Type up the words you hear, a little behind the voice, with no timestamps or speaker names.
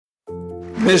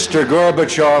Mr.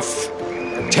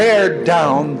 Gorbachev, tear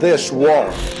down this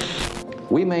wall.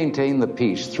 We maintain the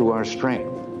peace through our strength.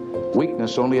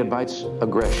 Weakness only invites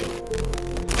aggression.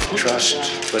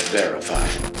 Trust, but verify.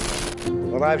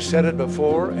 Well, I've said it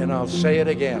before, and I'll say it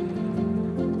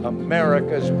again.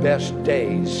 America's best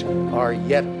days are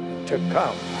yet to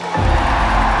come.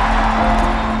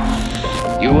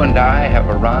 You and I have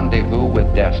a rendezvous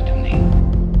with destiny.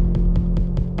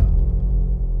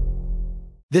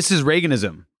 This is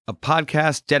Reaganism, a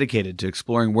podcast dedicated to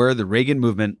exploring where the Reagan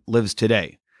movement lives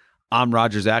today. I'm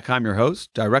Roger Zakheim, your host,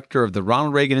 director of the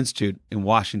Ronald Reagan Institute in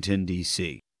Washington,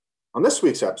 D.C. On this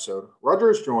week's episode, Roger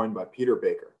is joined by Peter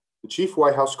Baker, the chief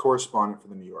White House correspondent for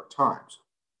the New York Times.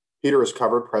 Peter has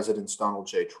covered Presidents Donald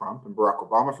J. Trump and Barack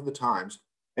Obama for the Times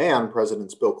and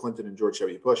Presidents Bill Clinton and George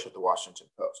W. Bush at the Washington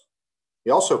Post.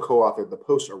 He also co-authored the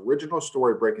Post's original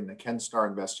story breaking the Ken Starr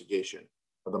investigation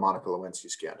of the Monica Lewinsky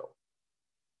scandal.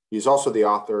 He is also the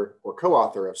author or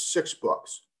co-author of 6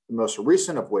 books, the most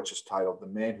recent of which is titled The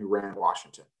Man Who Ran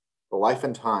Washington, The Life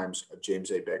and Times of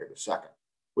James A. Baker II,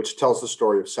 which tells the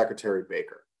story of Secretary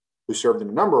Baker, who served in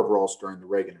a number of roles during the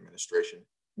Reagan administration,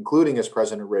 including as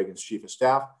President Reagan's chief of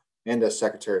staff and as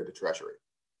Secretary of the Treasury.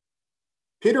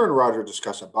 Peter and Roger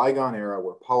discuss a bygone era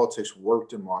where politics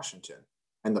worked in Washington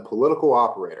and the political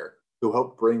operator who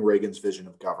helped bring Reagan's vision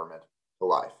of government to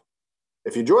life.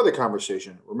 If you enjoy the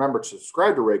conversation, remember to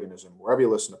subscribe to Reaganism wherever you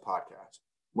listen to podcasts.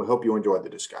 We hope you enjoyed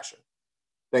the discussion.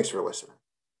 Thanks for listening.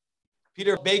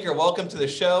 Peter Baker, welcome to the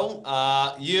show.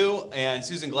 You and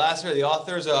Susan Glasser, the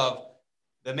authors of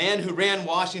The Man Who Ran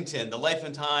Washington, The Life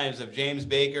and Times of James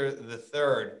Baker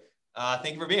III.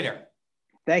 Thank you for being here.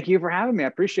 Thank you for having me. I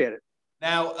appreciate it.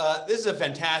 Now, this is a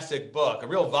fantastic book, a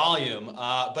real volume,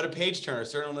 but a page turner,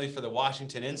 certainly for the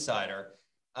Washington Insider.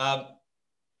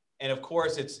 And of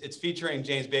course, it's featuring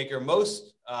James Baker,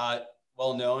 most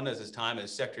well known as his time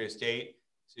as Secretary of State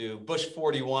to Bush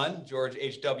 41, George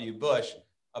H.W. Bush.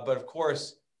 But of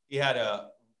course, he had an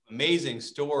amazing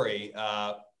story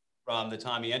from the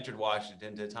time he entered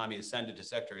Washington to the time he ascended to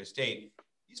Secretary of State.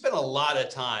 He spent a lot of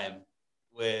time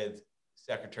with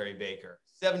Secretary Baker,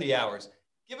 70 hours.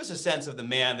 Give us a sense of the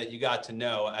man that you got to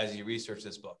know as you researched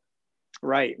this book.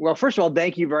 Right. Well, first of all,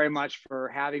 thank you very much for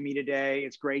having me today.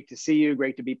 It's great to see you,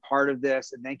 great to be part of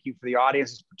this, and thank you for the audience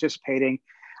that's participating.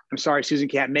 I'm sorry Susan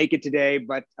can't make it today,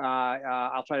 but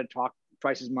I'll try to talk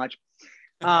twice as much.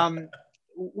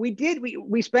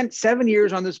 We spent 7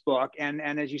 years on this book, and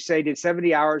as you say, did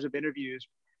 70 hours of interviews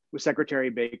with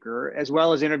Secretary Baker, as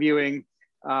well as interviewing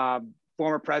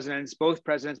former presidents, both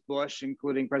Presidents Bush,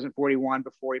 including President 41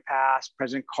 before he passed,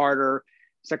 President Carter,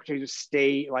 Secretaries of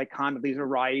State like Condoleezza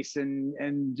Rice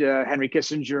and Henry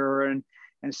Kissinger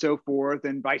and so forth,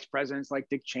 and vice presidents like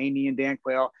Dick Cheney and Dan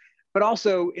Quayle. But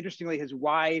also, interestingly, his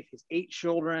wife, his 8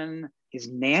 children, his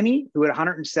nanny, who at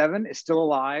 107 is still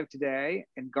alive today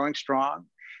and going strong.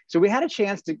 So we had a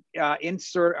chance to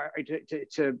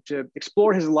to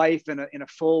explore his life in a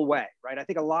full way, right? I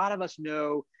think a lot of us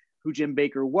know who Jim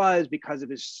Baker was because of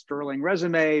his sterling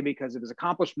resume, because of his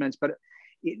accomplishments, but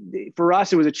for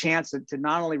us, it was a chance to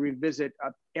not only revisit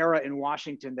an era in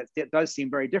Washington that does seem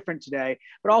very different today,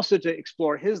 but also to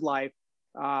explore his life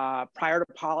prior to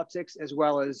politics, as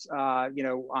well as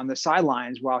on the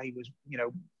sidelines while he was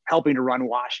helping to run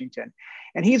Washington.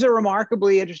 And he's a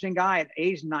remarkably interesting guy. At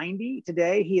age 90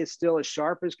 today, he is still as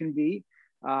sharp as can be.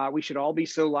 We should all be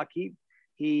so lucky.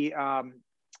 He's a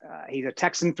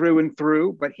Texan through and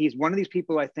through, but he's one of these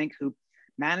people I think who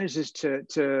manages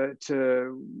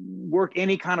to work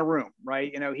any kind of room,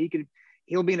 right?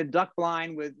 He'll be in a duck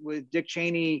blind with Dick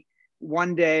Cheney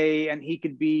one day, and he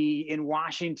could be in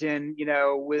Washington,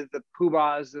 with the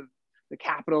poobahs of the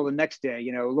Capitol the next day.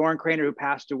 Lauren Craner, who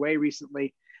passed away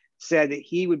recently, said that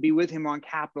he would be with him on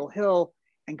Capitol Hill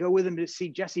and go with him to see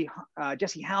Jesse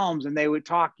Helms, and they would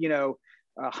talk,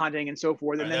 hunting and so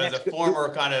forth. And then there's a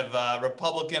former kind of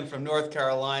Republican from North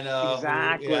Carolina.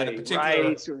 Exactly, who had a particular...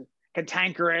 right. Sort of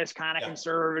cantankerous, kind of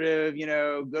conservative,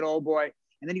 good old boy.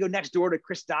 And then you go next door to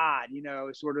Chris Dodd,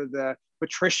 sort of the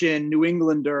patrician New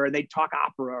Englander, and they talk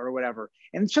opera or whatever.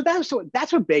 And so that's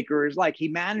what Baker is like. He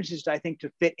manages, I think,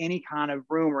 to fit any kind of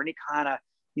room or any kind of,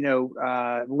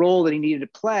 role that he needed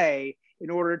to play in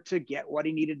order to get what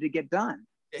he needed to get done.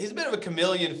 He's a bit of a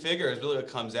chameleon figure is really what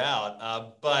comes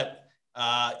out, but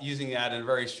using that in a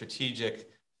very strategic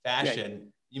fashion. Yeah.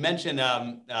 You mentioned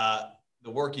the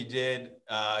work he did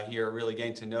here, really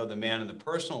getting to know the man in the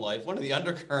personal life. One of the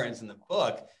undercurrents in the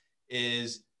book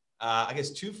is, I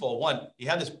guess, twofold. One, he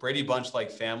had this Brady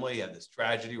Bunch-like family. He had this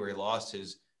tragedy where he lost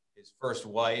his first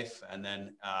wife and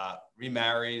then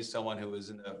remarries someone who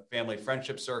was in the family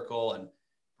friendship circle and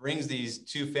brings these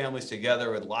two families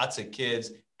together with lots of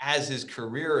kids as his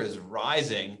career is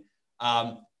rising.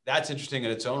 That's interesting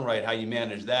in its own right, how you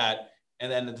manage that.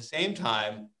 And then at the same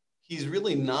time, he's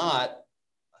really not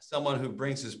someone who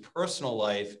brings his personal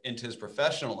life into his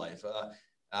professional life.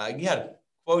 He had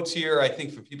quotes here, I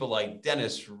think, from people like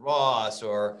Dennis Ross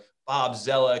or Bob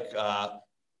Zoellick,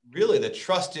 really the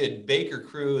trusted Baker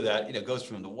crew that, you know, goes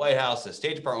from the White House to the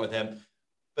State Department with him,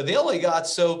 but they only got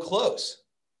so close.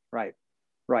 Right.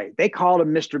 Right. They called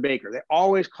him Mr. Baker. They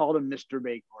always called him Mr.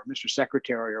 Baker or Mr.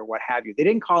 Secretary or what have you. They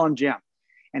didn't call him Jim,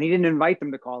 and he didn't invite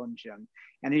them to call him Jim.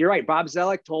 And you're right. Bob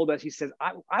Zoellick told us, he says,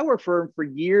 I worked for him for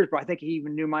years, but I think he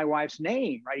even knew my wife's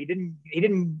name, right? He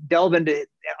didn't delve into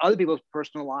other people's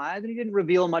personal lives, and he didn't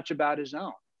reveal much about his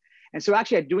own. And so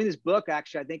actually doing this book,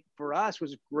 actually, I think for us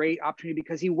was a great opportunity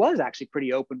because he was actually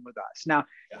pretty open with us. Now,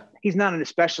 he's not an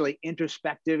especially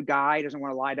introspective guy. He doesn't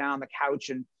want to lie down on the couch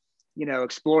and, you know,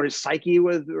 explore his psyche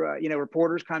with, you know,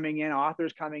 reporters coming in,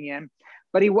 authors coming in,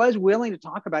 but he was willing to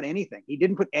talk about anything. He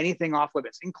didn't put anything off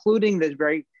limits, including the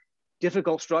very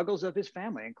difficult struggles of his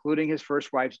family, including his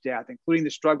first wife's death, including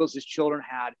the struggles his children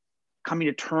had coming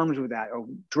to terms with that,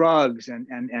 drugs and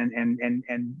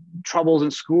troubles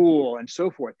in school and so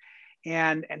forth.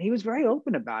 And he was very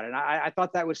open about it. I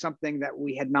thought that was something that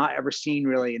we had not ever seen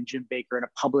really in Jim Baker in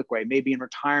a public way. Maybe in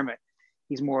retirement,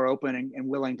 he's more open and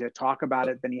willing to talk about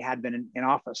it than he had been in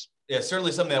office. Yeah,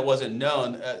 certainly something that wasn't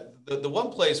known. The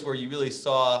one place where you really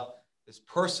saw this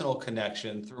personal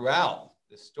connection throughout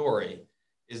the story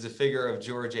is the figure of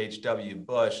George H.W.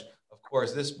 Bush. Of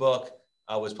course, this book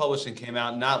was published and came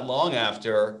out not long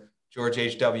after George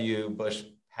H.W. Bush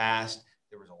passed.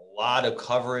 There was a lot of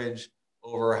coverage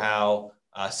over how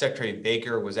Secretary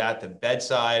Baker was at the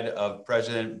bedside of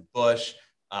President Bush,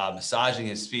 massaging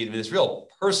his feet. I mean, this real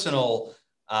personal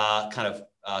kind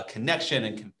of connection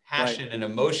and compassion and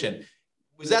emotion.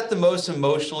 Was that the most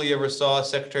emotional you ever saw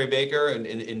Secretary Baker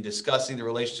in discussing the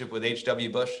relationship with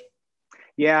H.W. Bush?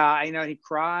 Yeah, I know he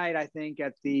cried, I think,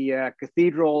 at the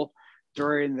cathedral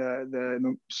during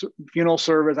the funeral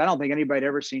service. I don't think anybody had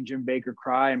ever seen Jim Baker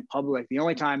cry in public. The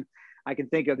only time I can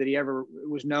think of that he ever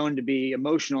was known to be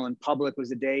emotional in public was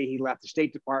the day he left the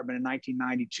State Department in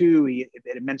 1992.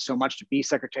 It meant so much to be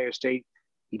Secretary of State.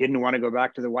 He didn't want to go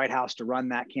back to the White House to run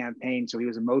that campaign, so he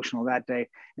was emotional that day.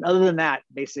 And other than that,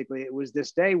 basically, it was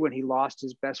this day when he lost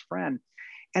his best friend.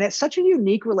 And it's such a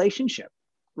unique relationship,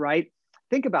 right?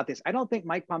 Think about this. I don't think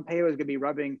Mike Pompeo is going to be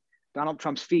rubbing Donald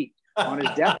Trump's feet on his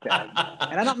deathbed.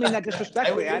 And I don't mean that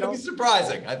disrespectfully. It would be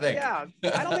surprising, I think. Yeah.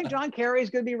 I don't think John Kerry is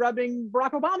going to be rubbing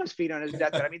Barack Obama's feet on his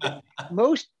deathbed. I mean,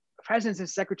 most presidents and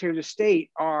secretaries of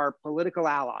state are political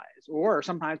allies or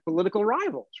sometimes political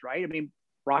rivals, right? I mean,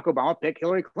 Barack Obama picked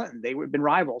Hillary Clinton. They would have been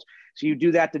rivals. So you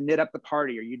do that to knit up the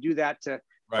party, or you do that to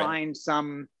find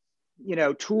some, you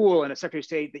know, tool in a Secretary of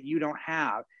State that you don't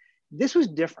have. This was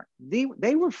different.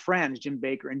 They were friends, Jim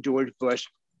Baker and George Bush,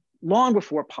 long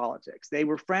before politics. They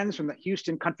were friends from the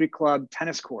Houston Country Club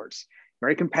tennis courts,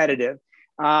 very competitive,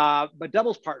 but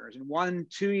doubles partners, and won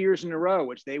 2 years in a row,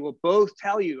 which they will both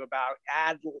tell you about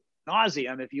ad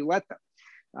nauseum if you let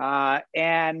them.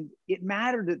 And it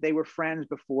mattered that they were friends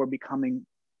before becoming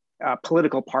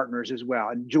political partners as well.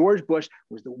 And George Bush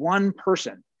was the one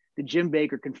person that Jim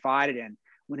Baker confided in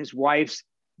when his wife's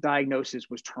diagnosis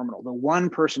was terminal, the one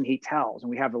person he tells.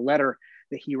 And we have a letter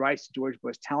that he writes to George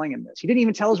Bush telling him this. He didn't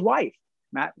even tell his wife.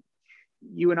 Matt,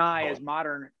 you and I, as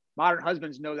modern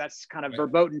husbands, know that's kind of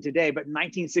verboten today, but in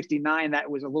 1969,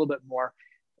 that was a little bit more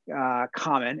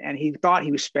common. And he thought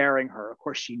he was sparing her. Of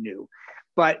course, she knew.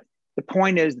 But the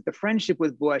point is that the friendship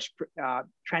with Bush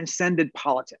transcended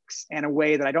politics in a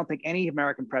way that I don't think any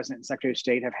American president and Secretary of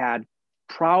State have had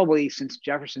probably since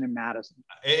Jefferson and Madison.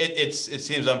 It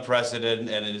seems unprecedented,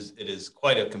 and it is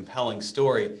quite a compelling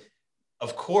story.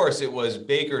 Of course, it was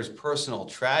Baker's personal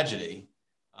tragedy,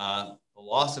 the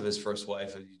loss of his first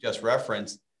wife, as you just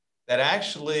referenced, that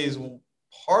actually is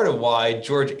part of why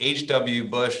George H.W.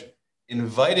 Bush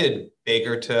invited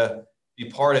Baker to be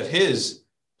part of his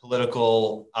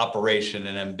political operation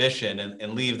and ambition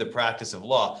and leave the practice of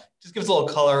law. Just give us a little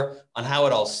color on how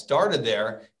it all started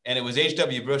there. And it was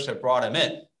H.W. Bush that brought him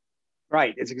in.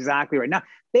 Right. It's exactly right. Now,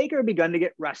 Baker had begun to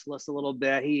get restless a little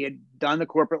bit. He had done the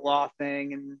corporate law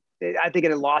thing, and I think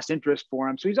it had lost interest for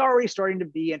him. So he's already starting to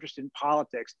be interested in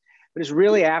politics. But it's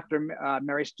really after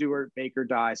Mary Stuart Baker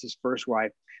dies, his first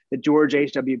wife, that George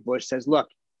H.W. Bush says, look,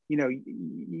 you know,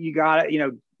 you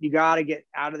gotta get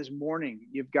out of this mourning.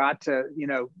 You've got to, you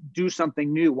know, do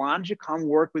something new. Why don't you come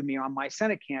work with me on my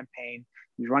Senate campaign?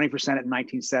 He was running for Senate in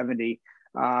 1970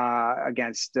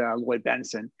 against Lloyd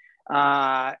Bentsen.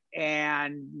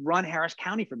 and run Harris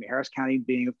County for me. Harris County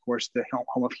being, of course, the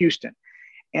home of Houston.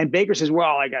 And Baker says,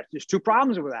 well, there's two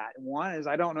problems with that. One is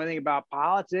I don't know anything about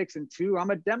politics, and two, I'm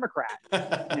a Democrat.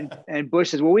 and Bush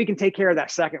says, well, we can take care of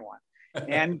that second one.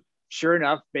 And sure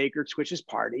enough, Baker switches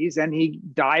parties and he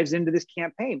dives into this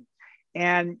campaign.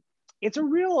 And it's a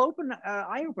real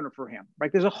eye opener for him.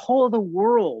 Right? There's a whole other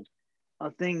world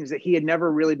of things that he had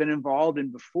never really been involved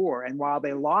in before. And while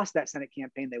they lost that Senate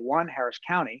campaign, they won Harris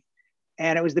County.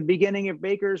 And it was the beginning of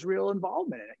Baker's real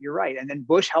involvement in it. You're right. And then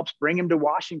Bush helps bring him to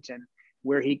Washington,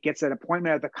 where he gets an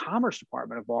appointment at the Commerce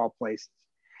Department of all places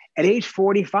at age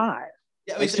 45.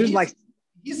 Yeah, I mean,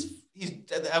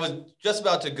 I was just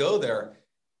about to go there.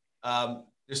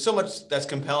 There's so much that's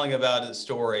compelling about his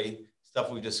story, stuff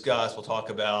we've discussed. We'll talk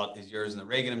about his years in the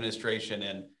Reagan administration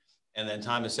and then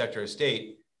time as Secretary of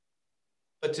State.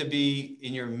 But to be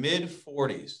in your mid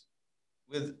 40s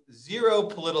with zero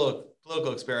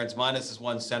political experience, minus this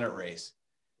one Senate race,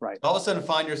 right? All of a sudden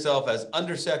find yourself as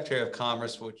Undersecretary of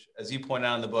Commerce, which, as you point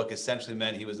out in the book, essentially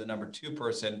meant he was the number 2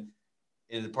 person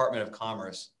in the Department of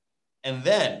Commerce. And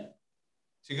then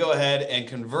to go ahead and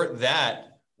convert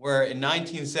that, where in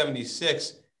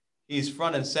 1976, he's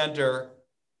front and center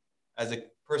as a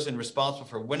person responsible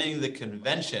for winning the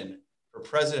convention for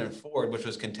President Ford, which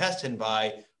was contested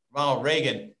by Ronald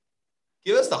Reagan.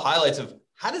 Give us the highlights of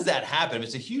how does that happen?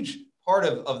 It's a huge part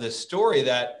of this story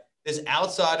that this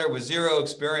outsider with zero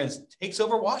experience takes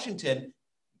over Washington,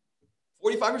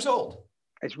 45 years old.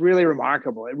 It's really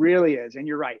remarkable. It really is. And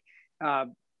you're right.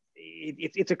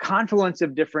 It's a confluence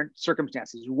of different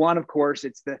circumstances. One, of course,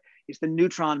 it's the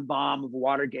neutron bomb of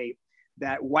Watergate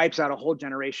that wipes out a whole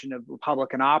generation of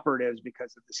Republican operatives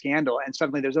because of the scandal. And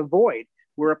suddenly there's a void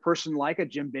where a person like a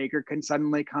Jim Baker can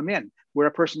suddenly come in, where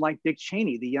a person like Dick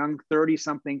Cheney, the young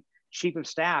 30-something chief of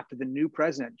staff to the new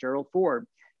president, Gerald Ford,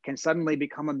 can suddenly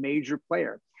become a major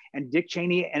player. And Dick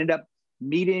Cheney ended up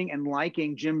meeting and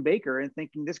liking Jim Baker and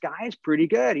thinking, this guy is pretty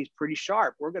good. He's pretty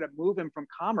sharp. We're going to move him from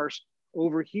commerce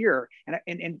over here.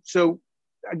 And so,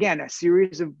 again, a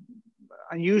series of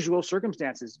unusual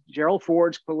circumstances. Gerald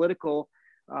Ford's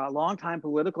longtime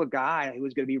political guy who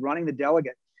was going to be running the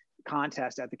delegate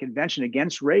contest at the convention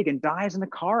against Reagan dies in a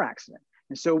car accident.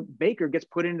 And so Baker gets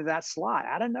put into that slot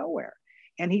out of nowhere.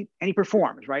 And he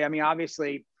performs, right? I mean,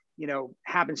 obviously,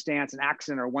 happenstance and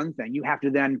accident are one thing. You have to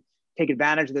then take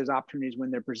advantage of those opportunities when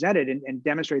they're presented and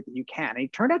demonstrate that you can. And he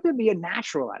turned out to be a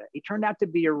natural at it. He turned out to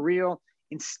be a real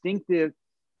instinctive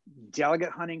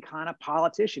delegate hunting kind of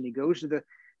politician. He goes to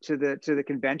the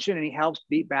convention and he helps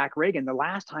beat back Reagan. The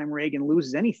last time Reagan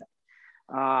loses anything.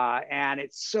 And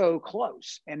it's so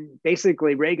close. And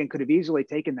basically Reagan could have easily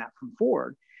taken that from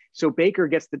Ford. So Baker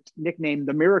gets the nickname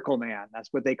the Miracle Man. That's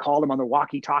what they called him on the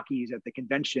walkie-talkies at the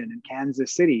convention in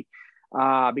Kansas City,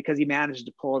 because he managed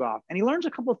to pull it off. And he learns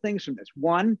a couple of things from this.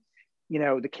 One,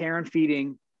 the care and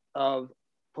feeding of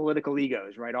political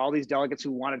egos, right? All these delegates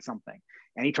who wanted something.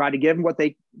 And he tried to give them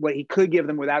what he could give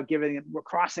them without giving them,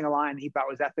 crossing a line he thought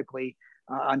was ethically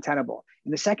untenable.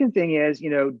 And the second thing is,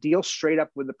 deal straight up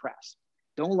with the press.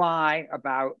 Don't lie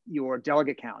about your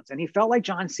delegate counts. And he felt like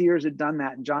John Sears had done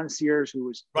that. And John Sears, who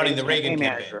was running the Reagan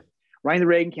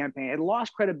campaign, had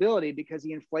lost credibility because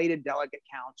he inflated delegate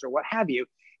counts or what have you.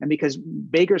 And because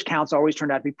Baker's counts always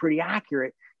turned out to be pretty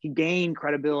accurate, he gained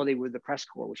credibility with the press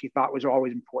corps, which he thought was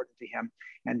always important to him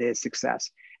and to his success.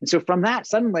 And so from that,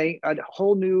 suddenly a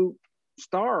whole new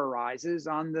star arises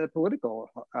on the political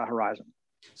horizon.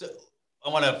 So I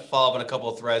want to follow up on a couple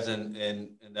of threads in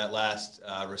that last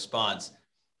response.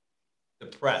 The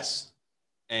press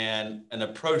and an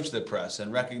approach to the press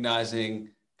and recognizing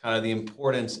kind of the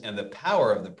importance and the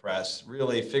power of the press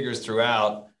really figures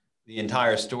throughout the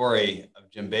entire story of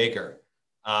Jim Baker.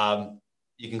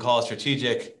 You can call it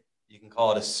strategic. You can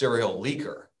call it a serial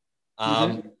leaker.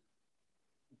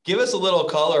 Give us a little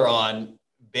color on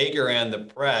Baker and the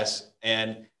press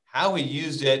and how he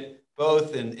used it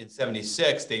both in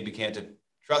 76. They began to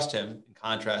trust him in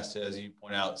contrast to, as you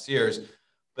point out, Sears,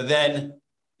 but then,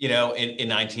 in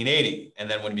 1980, and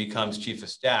then when he becomes chief of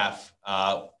staff,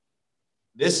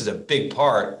 this is a big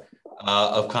part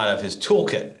of kind of his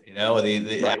toolkit,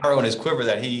 the right. arrow in his quiver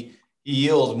that he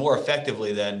yields more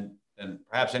effectively than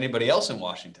perhaps anybody else in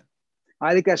Washington.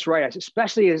 I think that's right,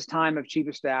 especially his time of chief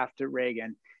of staff to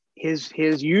Reagan. His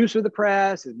use of the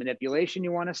press, his manipulation,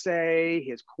 you want to say,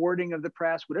 his courting of the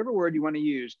press, whatever word you want to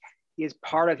use, is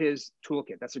part of his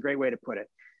toolkit. That's a great way to put it.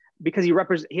 Because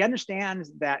he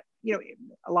understands that,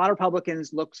 a lot of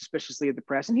Republicans look suspiciously at the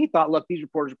press, and he thought, look, these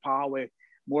reporters are probably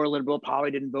more liberal,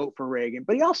 probably didn't vote for Reagan.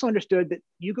 But he also understood that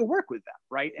you could work with them,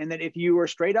 right? And that if you were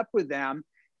straight up with them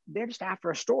they're just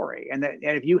after a story. And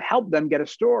if you help them get a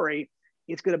story,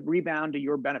 it's going to rebound to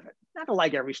your benefit. Not to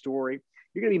like every story.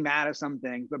 You're going to be mad at some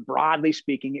things, but broadly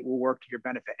speaking, it will work to your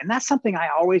benefit. And that's something I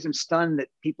always am stunned that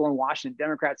people in Washington,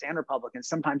 Democrats and Republicans,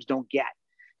 sometimes don't get.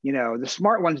 The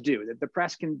smart ones do, that the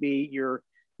press can be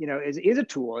is a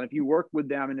tool. And if you work with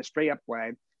them in a straight up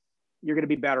way, you're going to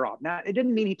be better off. Now, it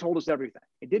didn't mean he told us everything.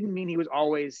 It didn't mean he was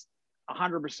always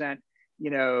 100%,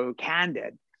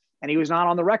 candid. And he was not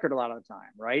on the record a lot of the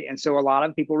time, right? And so a lot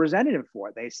of people resented him for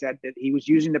it. They said that he was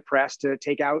using the press to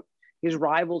take out his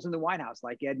rivals in the White House,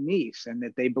 like Ed Meese, and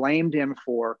that they blamed him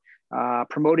for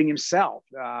promoting himself.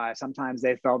 Sometimes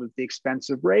they felt at the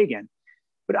expense of Reagan.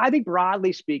 But I think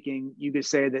broadly speaking, you could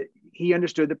say that he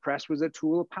understood the press was a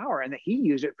tool of power and that he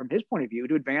used it from his point of view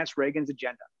to advance Reagan's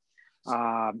agenda.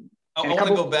 I want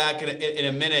to go back in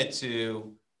a minute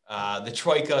to the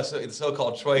Troika, the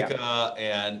so-called Troika,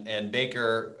 and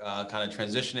Baker kind of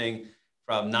transitioning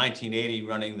from 1980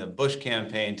 running the Bush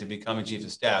campaign to becoming chief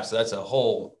of staff. So that's a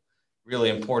whole really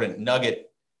important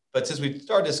nugget. But since we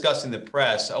started discussing the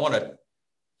press, I want to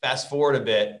fast forward a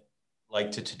bit,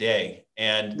 like to today.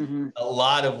 And a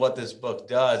lot of what this book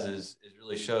does is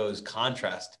really shows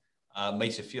contrast,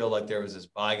 makes you feel like there was this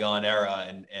bygone era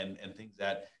and things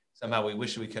that somehow we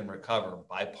wish we can recover.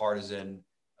 Bipartisan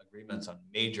agreements on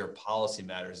major policy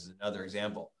matters is another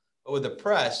example. But with the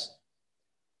press,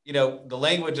 the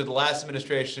language of the last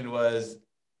administration was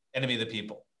enemy of the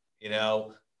people.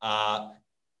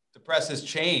 The press has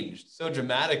changed so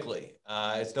dramatically.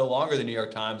 It's no longer the New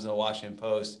York Times and the Washington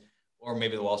Post or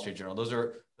maybe the Wall Street Journal. Those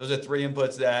are three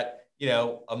inputs that,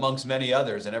 amongst many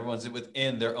others, and everyone's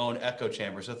within their own echo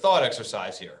chamber. So thought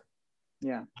exercise here.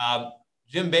 Yeah.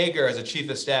 Jim Baker as a chief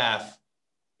of staff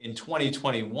in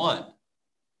 2021,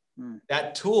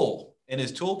 that tool in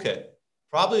his toolkit,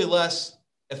 probably less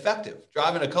effective.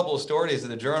 Driving a couple of stories in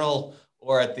the Journal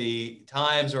or at the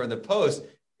Times or in the Post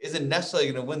isn't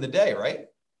necessarily going to win the day, right?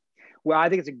 Well, I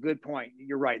think it's a good point.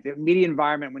 You're right. The media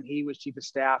environment when he was chief of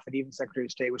staff and even Secretary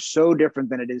of State was so different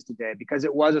than it is today because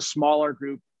it was a smaller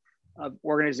group of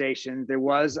organizations. There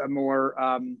was a more,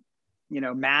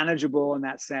 manageable in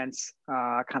that sense,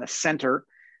 kind of center,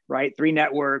 right? 3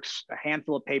 networks, a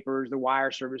handful of papers, the wire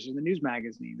services, and the news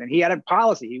magazines. And he had a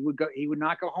policy. He would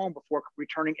not go home before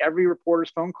returning every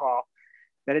reporter's phone call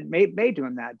that it made to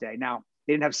him that day. Now,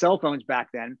 they didn't have cell phones back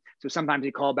then. So sometimes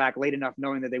he called back late enough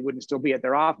knowing that they wouldn't still be at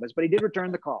their office, but he did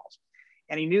return the calls.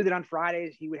 And he knew that on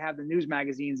Fridays, he would have the news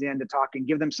magazines in to talk and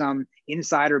give them some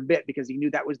insider bit because he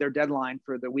knew that was their deadline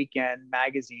for the weekend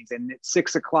magazines. And at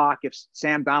 6 o'clock, if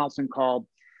Sam Donaldson called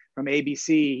from ABC,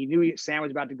 he knew Sam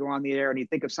was about to go on the air and he'd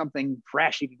think of something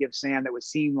fresh he could give Sam that would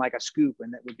seem like a scoop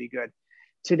and that would be good.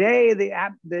 Today,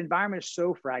 the environment is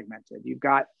so fragmented. You've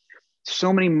got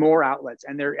so many more outlets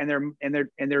and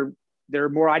they're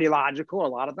more ideological, a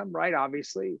lot of them, right?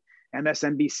 Obviously,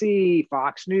 MSNBC,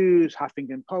 Fox News,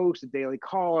 Huffington Post, the Daily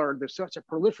Caller. There's such a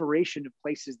proliferation of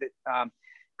places that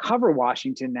cover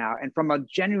Washington now, and from a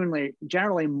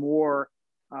generally more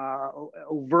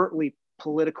overtly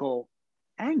political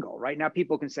angle. Right now,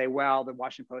 people can say, well, the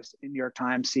Washington Post, New York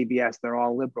Times, CBS, they're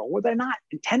all liberal. Well, they're not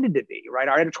intended to be, right?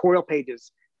 Our editorial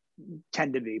pages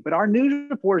tend to be, but our news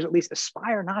reporters at least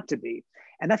aspire not to be.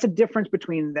 And that's a difference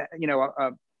between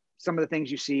some of the things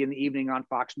you see in the evening on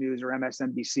Fox News or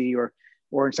MSNBC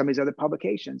or in some of these other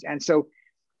publications. And so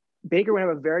Baker would have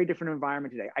a very different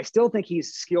environment today. I still think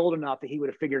he's skilled enough that he would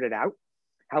have figured it out,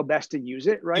 how best to use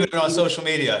it, right? He would have been on social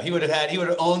media. He would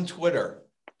have owned Twitter.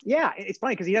 Yeah, it's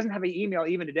funny because he doesn't have an email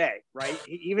even today, right?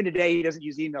 Even today, he doesn't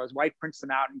use email. His wife prints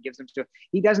them out and gives them to him.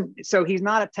 He doesn't, so he's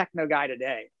not a techno guy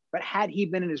today. But had he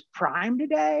been in his prime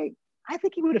today, I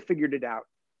think he would have figured it out.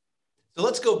 So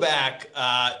let's go back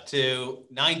to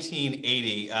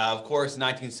 1980. Of course, in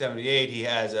 1978, he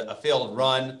has a failed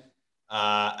run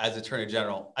as Attorney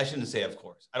General. I shouldn't say of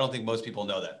course. I don't think most people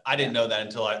know that. I didn't know that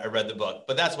until I read the book,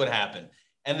 but that's what happened.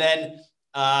 And then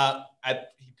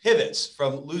he pivots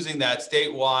from losing that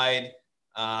statewide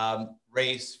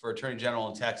race for Attorney General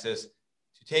in Texas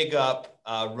to take up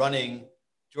running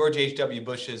George H.W.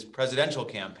 Bush's presidential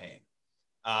campaign,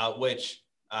 which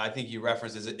I think you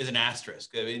referenced is an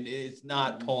asterisk. I mean, it's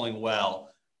not polling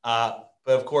well. But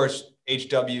of course,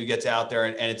 H.W. gets out there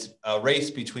and it's a race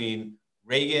between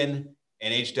Reagan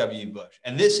and H.W. Bush.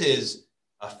 And this is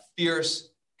a fierce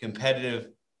competitive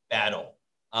battle.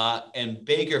 And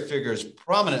Baker figures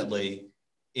prominently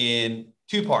in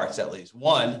 2 parts, at least.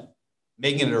 1,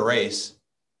 making it a race,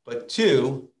 but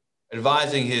 2,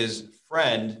 advising his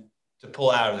friend to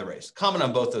pull out of the race. Comment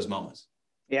on both those moments.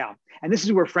 Yeah. And this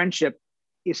is where friendship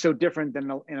is so different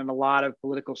than in a lot of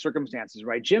political circumstances,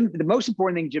 right? The most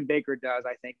important thing Jim Baker does,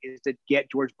 I think, is to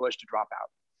get George Bush to drop out.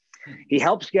 He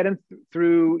helps get him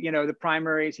through, the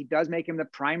primaries. He does make him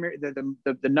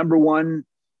the number one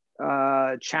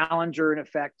challenger, in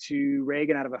effect, to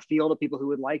Reagan out of a field of people who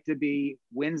would like to be,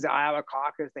 wins the Iowa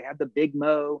caucus. They have the big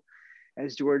Mo,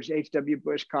 as George H.W.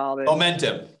 Bush called it.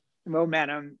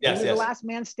 Momentum. Yes, he was the last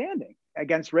man standing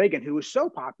against Reagan, who was so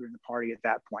popular in the party at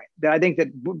that point, that I think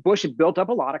that Bush had built up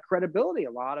a lot of credibility,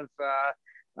 a lot of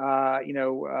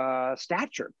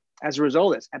stature as a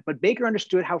result of this. But Baker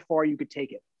understood how far you could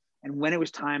take it and when it was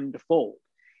time to fold.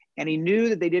 And he knew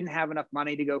that they didn't have enough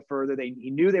money to go further. He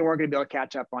knew they weren't going to be able to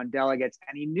catch up on delegates.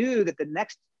 And he knew that the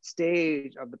next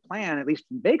stage of the plan, at least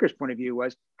from Baker's point of view,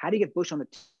 was how do you get Bush on the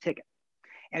ticket?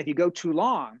 And if you go too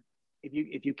long,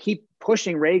 if you keep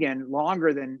pushing Reagan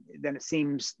longer than it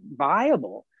seems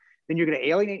viable, then you're going to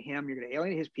alienate him, you're going to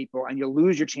alienate his people, and you'll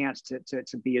lose your chance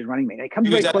to be his running mate. And he comes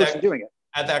very close to doing it.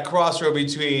 At that crossroad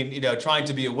between, trying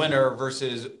to be a winner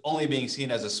versus only being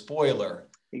seen as a spoiler.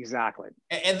 Exactly.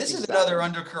 And this is another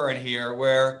undercurrent here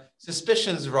where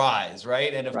suspicions rise,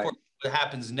 right? And of course, what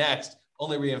happens next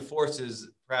only reinforces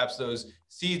perhaps those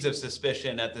seeds of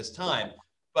suspicion at this time.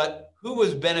 But who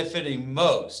was benefiting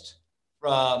most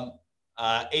from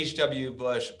H.W.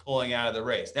 Bush pulling out of the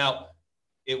race? Now,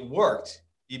 it worked.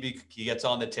 He gets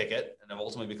on the ticket and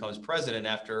ultimately becomes president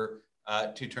after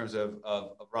 2 terms of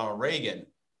Ronald Reagan.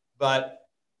 But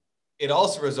it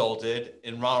also resulted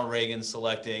in Ronald Reagan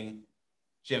selecting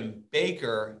Jim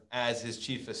Baker as his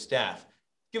chief of staff.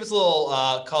 Give us a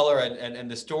little color and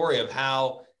the story of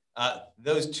how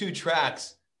those 2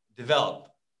 tracks develop.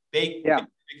 Baker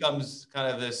becomes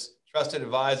kind of this trusted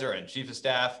advisor and chief of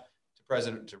staff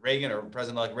to Reagan, or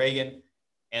President-elect Reagan.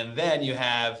 And then you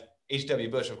have H.W.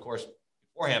 Bush, of course,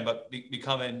 beforehand, but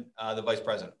becoming the vice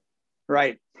president.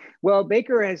 Right. Well,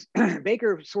 Baker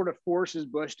sort of forces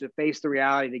Bush to face the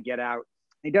reality to get out.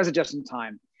 He does it just in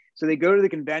time. So they go to the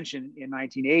convention in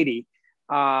 1980,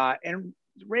 and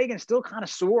Reagan still kind of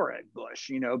sore at Bush.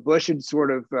 Bush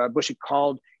had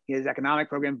called his economic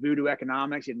program voodoo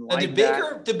economics. He didn't like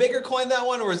that. Did Baker coin that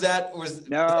one, or was that Bush?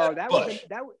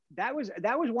 That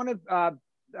was one of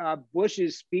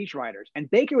Bush's speechwriters,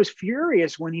 and Baker was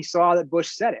furious when he saw that Bush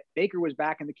said it. Baker was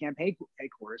back in the campaign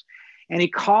headquarters, and he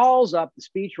calls up the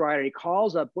speechwriter. He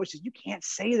calls up Bush. Says, "You can't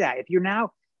say that. If you're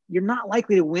not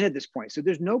likely to win at this point. So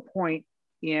there's no point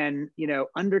in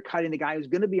undercutting the guy who's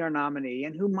going to be our nominee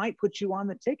and who might put you on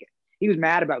the ticket." He was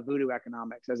mad about voodoo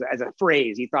economics as a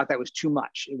phrase. He thought that was too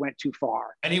much. It went too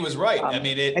far. And he was right.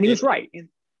 He was right.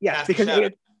 Yes, because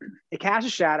it cast a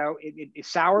shadow. It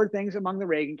soured things among the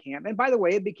Reagan camp. And by the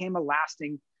way, it became a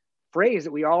lasting phrase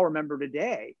that we all remember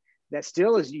today that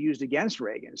still is used against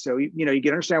Reagan. So, you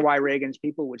can understand why Reagan's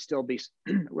people would still be,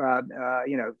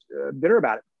 bitter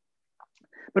about it.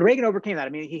 But Reagan overcame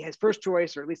that. His first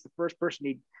choice, or at least the first person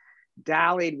he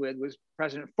dallied with, was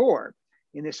President Ford.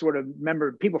 In this sort of,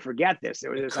 remember, people forget this.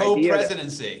 There was this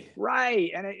co-presidency.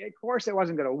 Right. And of course, it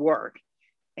wasn't going to work.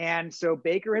 And so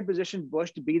Baker had positioned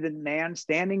Bush to be the man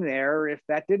standing there. If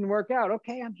that didn't work out,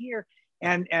 okay, I'm here.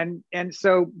 And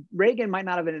so Reagan might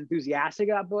not have been enthusiastic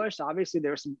about Bush. Obviously,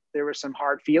 there were some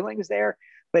hard feelings there.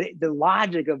 But the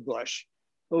logic of Bush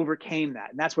overcame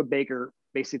that. And that's what Baker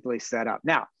basically set up.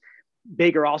 Now,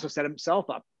 Baker also set himself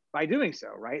up by doing so,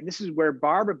 right? And this is where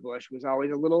Barbara Bush was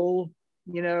always a little,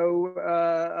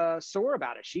 sore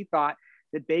about it. She thought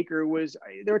that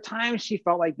there were times she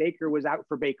felt like Baker was out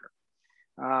for Baker.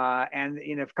 And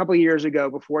a couple of years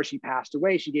ago, before she passed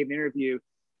away, she gave an interview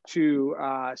to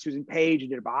Susan Page, who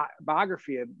did a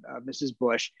biography of Mrs.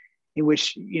 Bush, in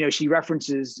which, she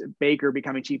references Baker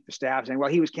becoming chief of staff, saying,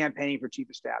 well, he was campaigning for chief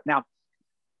of staff. Now,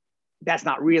 that's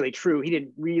not really true. He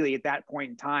didn't really, at that point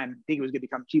in time, think he was going to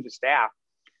become chief of staff.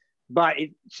 But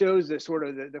it shows the sort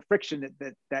of the friction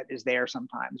that is there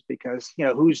sometimes, because,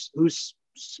 whose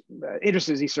interest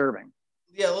is he serving?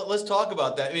 Yeah, let's talk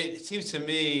about that. It seems to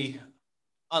me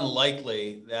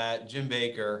unlikely that Jim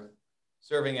Baker,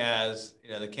 serving as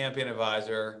the campaign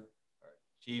advisor or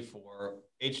chief for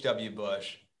H.W.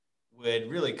 Bush, would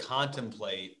really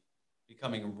contemplate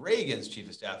becoming Reagan's chief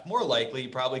of staff. More likely, he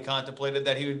probably contemplated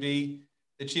that he would be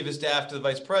the chief of staff to the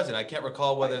vice president. I can't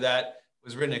recall whether that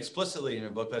was written explicitly in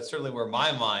your book. That's certainly where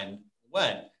my mind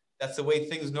went. That's the way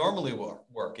things normally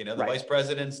work. The vice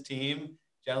president's team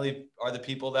generally are the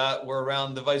people that were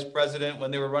around the vice president when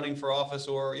they were running for office,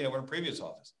 or were in previous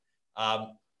office.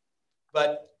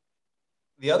 But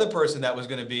the other person that was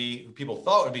going to be, who people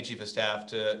thought would be chief of staff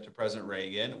to President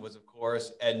Reagan, was, of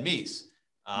course, Ed Meese,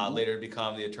 later to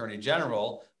become the Attorney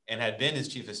General, and had been his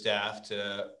chief of staff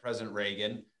to President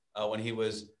Reagan when he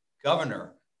was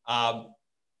governor.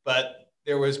 But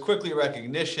there was quickly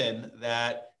recognition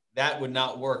that that would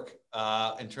not work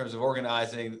in terms of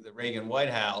organizing the Reagan White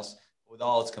House with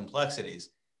all its complexities.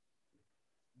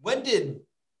 When did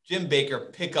Jim Baker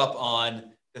pick up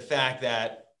on the fact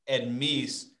that Ed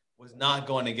Meese was not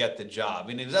going to get the job? I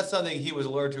mean, is that something he was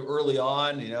alerted to early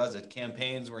on, as the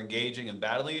campaigns were engaging and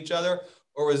battling each other?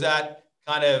 Or was that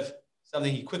kind of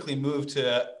something he quickly moved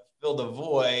to fill the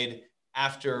void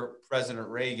after President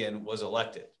Reagan was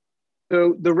elected?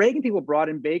 So the Reagan people brought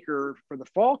in Baker for the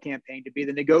fall campaign to be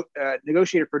the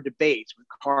negotiator for debates with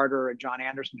Carter and John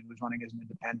Anderson, who was running as an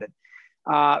independent.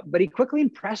 But he quickly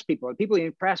impressed people. The people he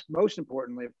impressed most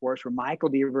importantly, of course, were Michael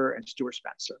Deaver and Stuart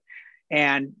Spencer.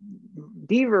 And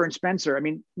Deaver and Spencer, I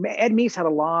mean, Ed Meese had a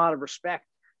lot of respect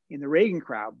in the Reagan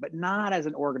crowd, but not as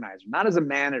an organizer, not as a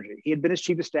manager. He had been his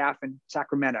chief of staff in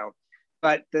Sacramento.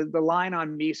 But the line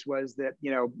on Meese was that,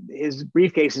 his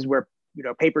briefcases were,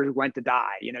 papers went to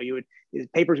die. His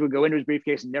papers would go into his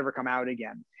briefcase and never come out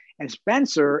again. And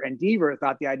Spencer and Deaver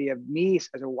thought the idea of Meese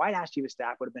as a White House chief of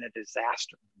staff would have been a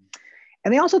disaster.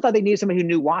 And they also thought they needed somebody who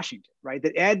knew Washington, right?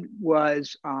 That Ed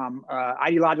was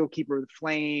ideological keeper of the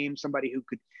flame, somebody who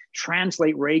could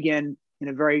translate Reagan in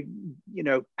a very,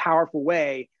 powerful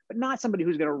way, but not somebody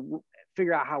who's going to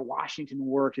figure out how Washington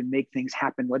worked and make things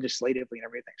happen legislatively and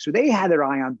everything. So they had their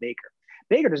eye on Baker.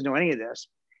 Baker doesn't know any of this.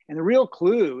 And the real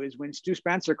clue is when Stu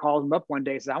Spencer calls him up one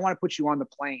day and says, I want to put you on the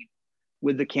plane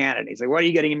with the candidate. He's like, what are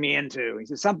you getting me into? He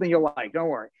says, something you'll like, don't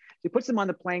worry. So he puts him on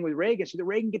the plane with Reagan so that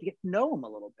Reagan get to know him a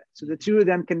little bit. So the two of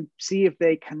them can see if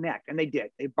they connect. And they did.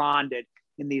 They bonded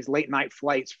in these late night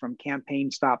flights from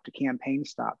campaign stop to campaign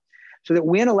stop. So that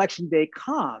when election day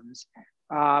comes,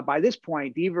 by this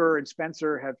point, Deaver and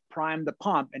Spencer have primed the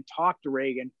pump and talked to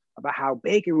Reagan about how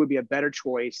Baker would be a better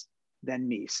choice than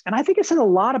Meese. And I think it says a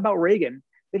lot about Reagan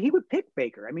that he would pick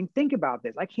Baker. I mean, think about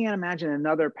this. I can't imagine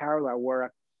another parallel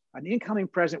where an incoming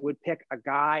president would pick a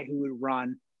guy who would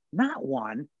run not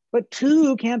one, but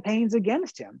two campaigns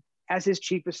against him as his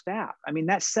chief of staff. I mean,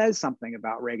 that says something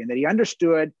about Reagan, that he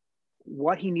understood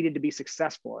what he needed to be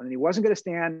successful. And he wasn't going to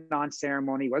stand on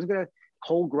ceremony. He wasn't going to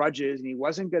hold grudges, and he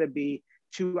wasn't going to be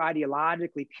too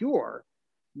ideologically pure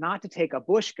not to take a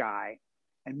Bush guy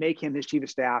and make him his chief of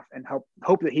staff and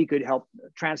hope that he could help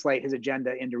translate his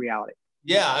agenda into reality.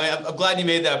 Yeah, I mean, I'm glad you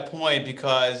made that point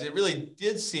because it really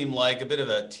did seem like a bit of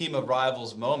a team of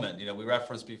rivals moment. We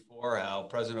referenced before how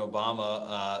President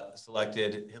Obama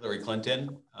selected Hillary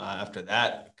Clinton after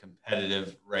that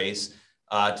competitive race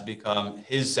to become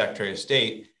his Secretary of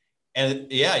State. And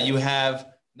yeah, you have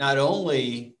not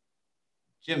only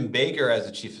Jim Baker as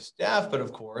the chief of staff, but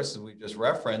of course, as we just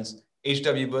referenced,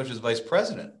 H.W. Bush as vice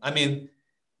president. I mean,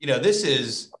 this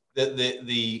is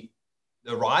the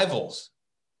rivals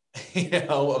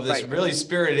of this really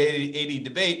spirited 80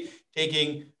 debate,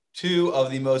 taking two of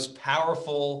the most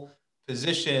powerful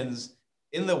positions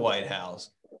in the White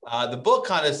House. The book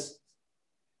kind of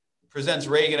presents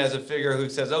Reagan as a figure who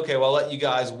says, okay, well, I'll let you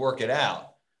guys work it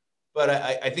out. But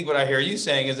I think what I hear you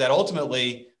saying is that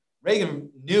ultimately Reagan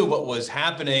knew what was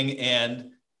happening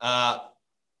and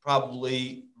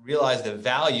probably realized the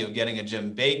value of getting a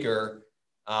Jim Baker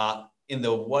in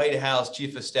the White House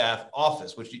Chief of Staff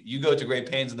office, which you go to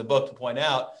great pains in the book to point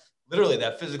out, literally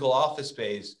that physical office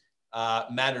space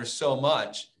matters so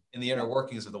much in the inner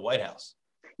workings of the White House.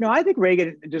 No, I think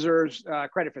Reagan deserves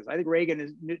credit for this. I think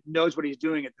Reagan knows what he's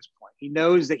doing at this point. He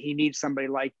knows that he needs somebody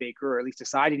like Baker, or at least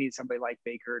decided he needs somebody like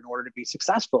Baker in order to be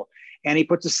successful. And he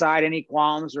puts aside any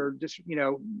qualms or just,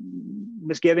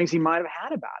 misgivings he might have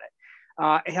had about it.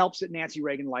 It helps that Nancy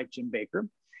Reagan liked Jim Baker.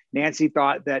 Nancy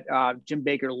thought that Jim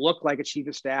Baker looked like a chief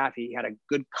of staff. He had a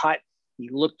good cut. He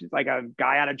looked like a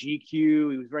guy out of GQ.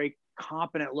 He was very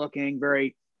competent looking,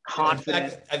 very confident. In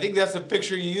fact, I think that's the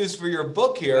picture you used for your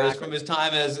book here, exactly. Is from his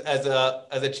time as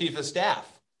a chief of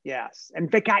staff. Yes.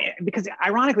 And because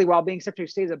ironically, while being Secretary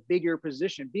of State is a bigger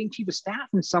position, being chief of staff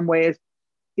in some ways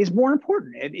is more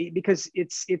important because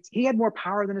he had more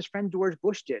power than his friend George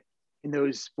Bush did. In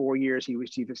those 4 years he was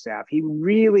chief of staff, he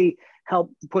really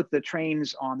helped put the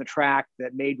trains on the track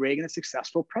that made Reagan a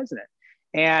successful president.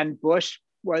 And Bush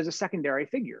was a secondary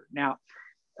figure. Now,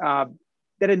 that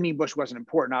didn't mean Bush wasn't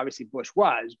important. Obviously, Bush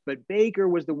was, but Baker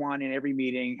was the one in every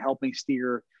meeting helping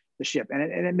steer the ship, and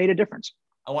it made a difference.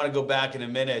 I want to go back in a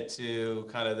minute to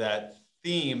kind of that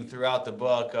theme throughout the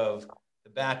book of the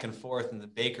back and forth in the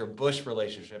Baker-Bush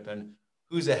relationship and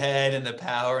who's ahead in the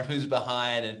power and who's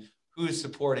behind and who's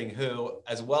supporting who,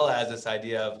 as well as this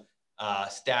idea of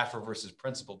staffer versus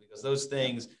principal, because those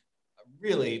things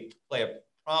really play have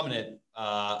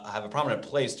a prominent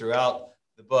place throughout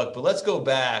the book. But let's go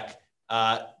back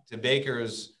to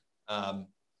Baker's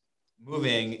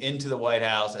moving into the White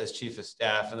House as chief of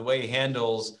staff and the way he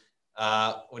handles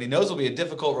what he knows will be a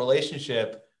difficult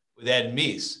relationship with Ed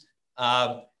Meese.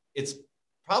 It's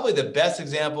probably the best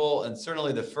example, and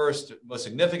certainly the first most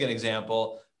significant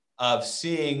example, of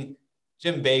seeing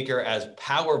Jim Baker as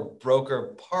power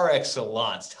broker par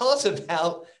excellence. Tell us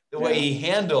about the way he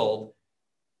handled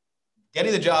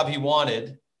getting the job he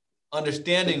wanted,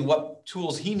 understanding what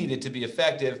tools he needed to be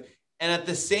effective, and at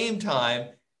the same time,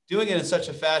 doing it in such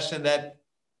a fashion that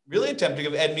really attempted to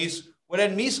give Ed Meese what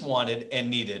Ed Meese wanted and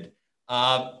needed.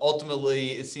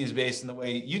 Ultimately, it seems based on the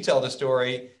way you tell the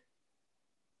story,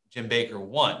 Jim Baker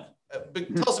won.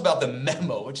 But tell us about the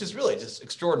memo, which is really just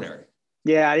extraordinary.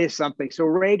 Yeah, it is something. So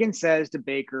Reagan says to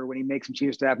Baker when he makes him chief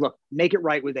of staff, look, make it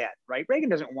right with Ed, right? Reagan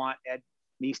doesn't want Ed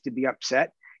Meese to be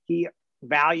upset. He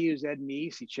values Ed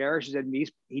Meese. He cherishes Ed Meese.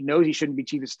 He knows he shouldn't be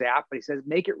chief of staff, but he says,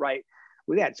 make it right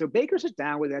with Ed. So Baker sits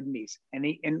down with Ed Meese and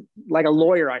and like a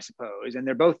lawyer, I suppose, and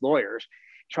they're both lawyers,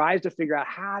 tries to figure out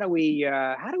how do we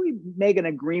make an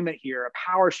agreement here, a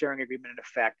power sharing agreement in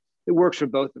effect that works for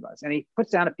both of us. And he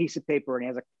puts down a piece of paper and he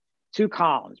has two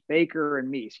columns, Baker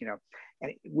and Meese,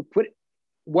 and we put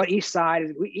what each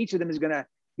of them is going to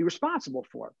be responsible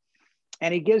for.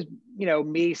 And he gives,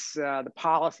 Meese the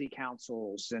policy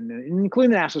councils and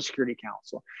including the National Security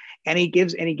Council. And he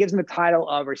gives him the title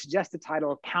of, or he suggests the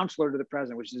title of counselor to the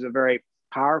president, which is a very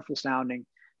powerful sounding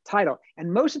title.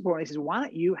 And most importantly, he says, why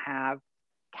don't you have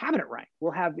cabinet rank?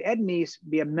 We'll have Ed Meese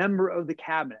be a member of the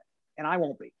cabinet and I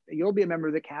won't be. You'll be a member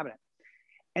of the cabinet.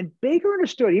 And Baker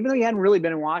understood, even though he hadn't really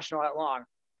been in Washington all that long,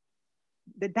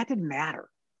 that didn't matter.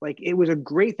 Like, it was a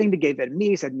great thing to give Ed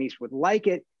Meese. Ed Meese would like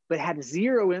it, but it had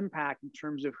zero impact in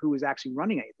terms of who was actually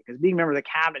running it. Because being a member of the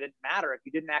cabinet didn't matter if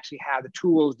you didn't actually have the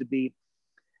tools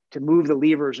to move the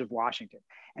levers of Washington.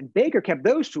 And Baker kept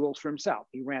those tools for himself.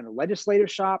 He ran the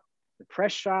legislative shop, the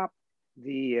press shop,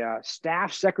 the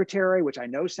staff secretary, which I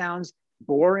know sounds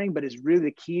boring, but is really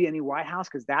the key to any White House,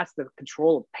 because that's the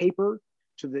control of paper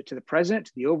to the president,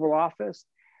 to the Oval Office.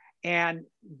 And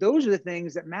those are the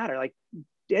things that matter. Like,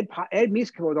 Ed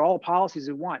Meese can with all the policies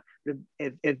he wants.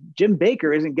 If Jim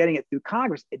Baker isn't getting it through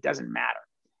Congress, it doesn't matter.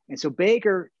 And so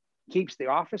Baker keeps the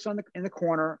office in the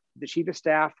corner the chief of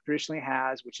staff traditionally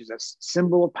has, which is a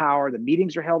symbol of power. The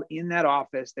meetings are held in that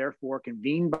office, therefore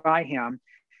convened by him.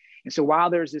 And so while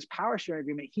there's this power sharing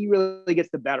agreement, he really gets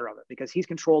the better of it because he's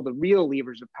controlled the real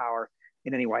levers of power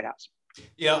in any White House.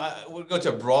 Yeah, we'll go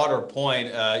to a broader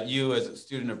point. You, as a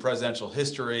student of presidential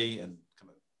history and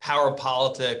power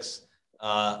politics,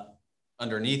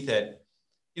 underneath it,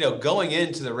 going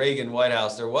into the Reagan White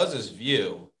House, there was this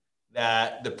view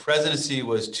that the presidency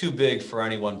was too big for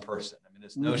any one person. I mean,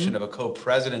 this notion of a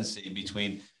co-presidency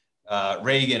between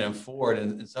Reagan and Ford,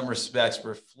 in some respects,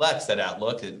 reflects that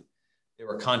outlook. And there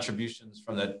were contributions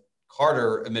from the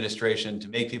Carter administration to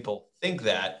make people think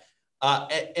that.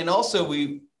 And also,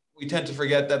 we tend to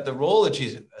forget that the role of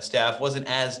chief of staff wasn't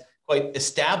as quite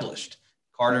established.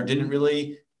 Carter didn't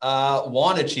really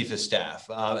want a chief of staff,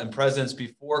 and presidents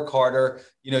before Carter,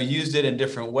 used it in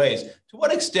different ways. To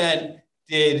what extent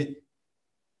did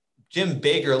Jim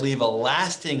Baker leave a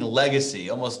lasting legacy,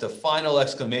 almost a final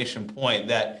exclamation point,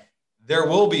 that there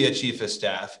will be a chief of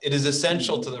staff? It is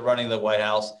essential to the running of the White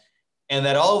House, and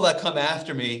that all of that come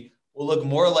after me will look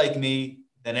more like me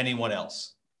than anyone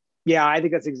else. Yeah, I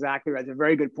think that's exactly right. It's a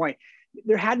very good point.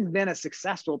 There hadn't been a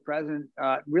successful president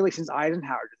really since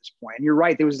Eisenhower to this point. And you're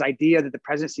right, there was this idea that the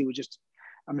presidency was just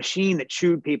a machine that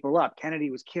chewed people up. Kennedy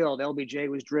was killed, LBJ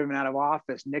was driven out of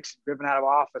office, Nixon driven out of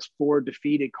office, Ford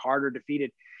defeated, Carter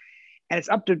defeated. And it's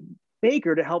up to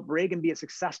Baker to help Reagan be a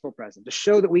successful president, to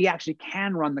show that we actually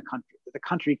can run the country, that the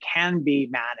country can be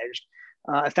managed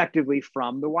effectively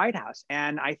from the White House.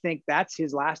 And I think that's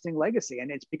his lasting legacy.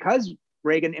 And it's because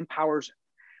Reagan empowers him.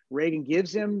 Reagan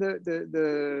gives him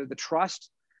the trust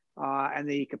and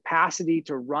the capacity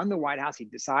to run the White House. He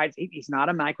decides he's not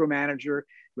a micromanager.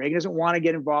 Reagan doesn't want to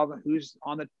get involved in who's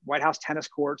on the White House tennis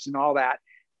courts and all that.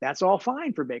 That's all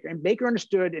fine for Baker. And Baker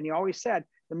understood, and he always said,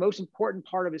 the most important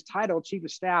part of his title, chief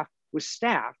of staff, was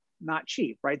staff, not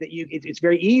chief, right? That it's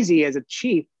very easy as a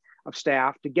chief of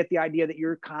staff to get the idea that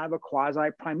you're kind of a quasi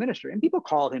prime minister. And people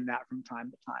called him that from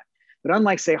time to time. But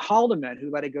unlike, say, Haldeman,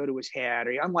 who let it go to his head,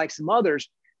 or unlike some others,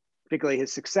 particularly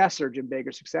his successor, Jim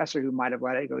Baker's successor, who might have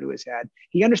let it go to his head,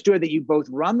 he understood that you both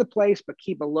run the place, but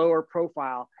keep a lower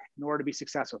profile in order to be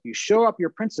successful. If you show up your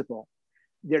principle,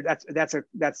 you're going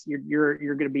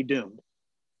to be doomed.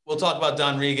 We'll talk about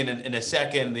Don Regan in a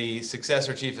second, the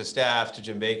successor chief of staff to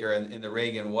Jim Baker in the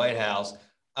Reagan White House.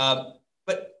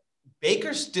 But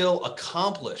Baker still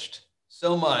accomplished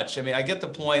so much. I mean, I get the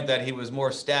point that he was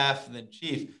more staff than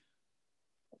chief.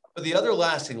 But the other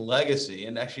lasting legacy,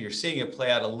 and actually you're seeing it play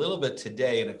out a little bit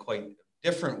today in a quite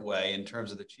different way in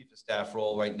terms of the chief of staff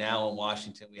role. Right now in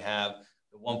Washington, we have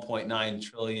the $1.9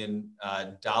 trillion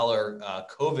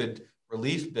COVID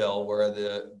relief bill, where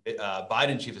the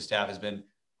Biden chief of staff has been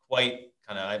quite,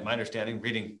 kind of, my understanding,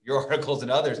 reading your articles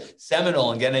and others,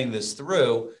 seminal in getting this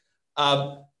through.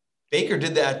 Baker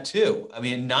did that too. I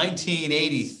mean, in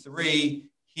 1983,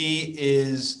 he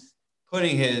is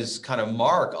putting his kind of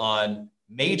mark on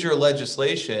major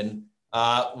legislation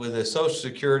with the Social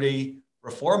Security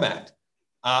Reform Act.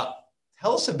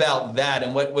 Tell us about that,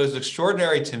 and what was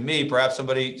extraordinary to me, perhaps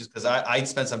somebody, just because I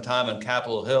spent some time on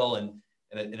Capitol Hill and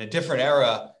in a different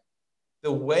era,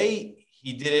 the way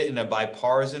he did it in a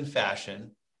bipartisan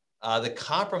fashion, the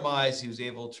compromise he was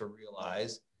able to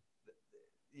realize,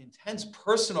 the intense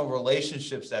personal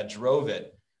relationships that drove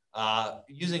it,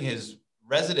 using his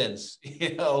residence,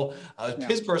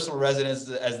 his personal residence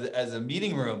as a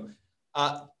meeting room.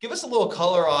 Give us a little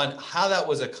color on how that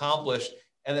was accomplished.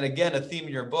 And then again, a theme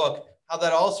in your book, how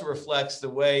that also reflects the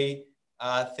way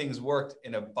things worked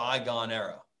in a bygone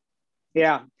era.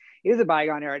 Yeah, it is a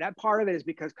bygone era. That part of it is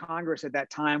because Congress at that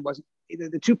time wasn't,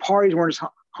 the two parties weren't as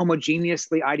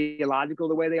homogeneously ideological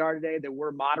the way they are today. There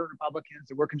were moderate Republicans,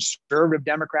 there were conservative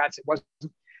Democrats. It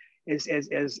wasn't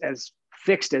as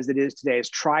fixed as it is today, as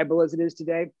tribal as it is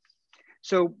today.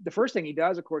 So the first thing he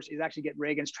does, of course, is actually get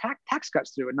Reagan's tax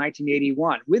cuts through in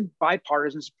 1981 with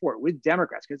bipartisan support, with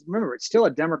Democrats, because remember, it's still a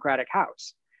Democratic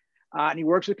House. And he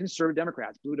works with conservative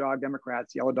Democrats, blue dog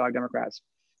Democrats, yellow dog Democrats.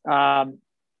 And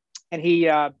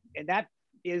that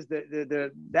is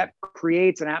that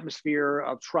creates an atmosphere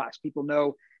of trust. People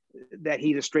know that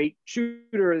he's a straight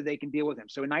shooter, they can deal with him.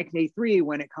 So in 1983,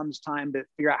 when it comes time to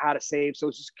figure out how to save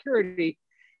Social Security,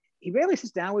 he really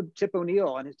sits down with Tip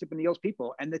O'Neill and Tip O'Neill's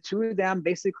people, and the two of them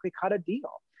basically cut a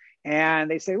deal. And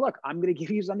they say, look, I'm going to give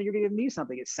you something, you're going to give me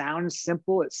something. It sounds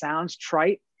simple, it sounds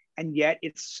trite, and yet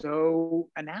it's so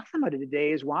anathema to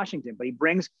today's Washington. But he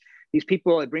brings these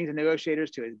people, he brings the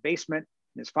negotiators to his basement,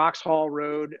 in his Foxhall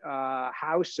Road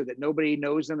house, so that nobody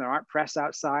knows them. There aren't press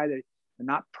outside. They're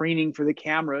not preening for the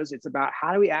cameras. It's about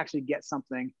how do we actually get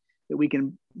something that we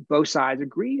can both sides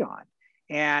agree on.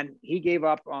 And he gave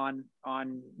up on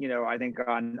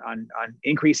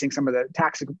increasing some of the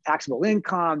taxable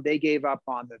income. They gave up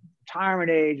on the retirement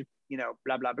age,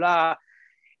 blah, blah, blah.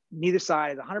 Neither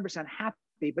side is 100%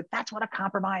 happy, but that's what a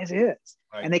compromise is.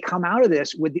 Right. And they come out of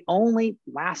this with the only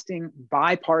lasting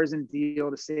bipartisan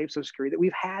deal to save Social Security that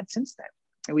we've had since then.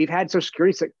 And we've had Social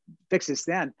Security fixes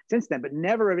since then, but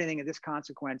never anything of this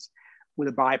consequence with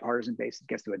a bipartisan base. It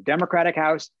gets to a Democratic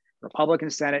House, Republican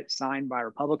Senate, signed by a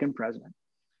Republican president.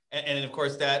 And of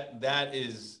course, that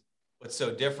is what's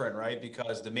so different, right?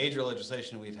 Because the major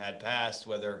legislation we've had passed,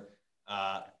 whether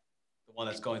the one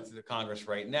that's going through the Congress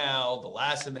right now, the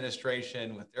last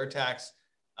administration with their tax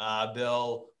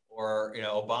bill, or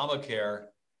Obamacare,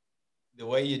 the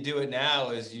way you do it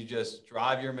now is you just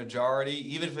drive your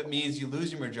majority, even if it means you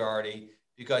lose your majority,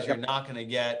 because you're not going to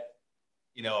get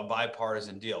a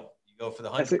bipartisan deal. You go for the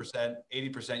 100%,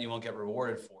 80% you won't get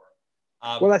rewarded for.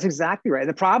 Well, that's exactly right.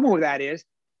 The problem with that is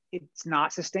it's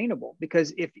not sustainable,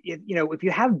 because if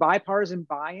you have bipartisan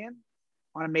buy-in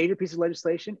on a major piece of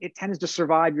legislation, it tends to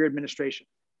survive your administration.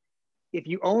 If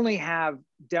you only have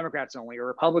Democrats only or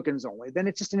Republicans only, then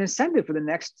it's just an incentive for the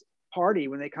next party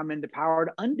when they come into power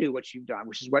to undo what you've done,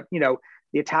 which is what,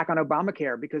 the attack on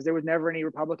Obamacare, because there was never any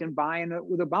Republican buy-in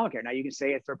with Obamacare. Now you can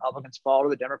say it's the Republicans' fault or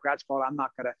the Democrats' fault. I'm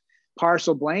not going to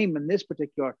parcel blame in this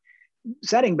particular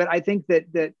setting, but I think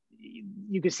that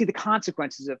you can see the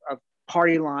consequences of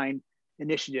party line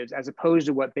initiatives as opposed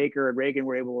to what Baker and Reagan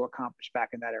were able to accomplish back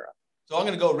in that era. So I'm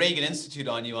going to go Reagan Institute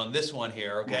on you on this one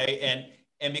here, okay?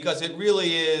 And because it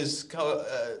really is kind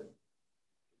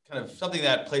of something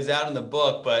that plays out in the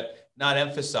book, but not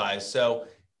emphasized. So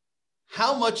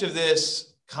how much of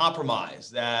this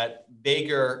compromise that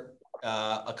Baker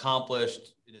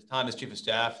accomplished in his time as chief of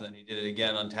staff, and then he did it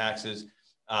again on taxes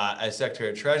as Secretary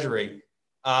of Treasury,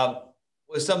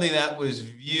 was something that was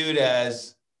viewed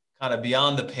as kind of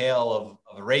beyond the pale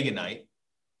of a Reaganite?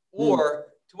 Or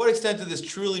to what extent did this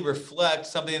truly reflect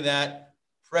something that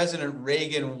President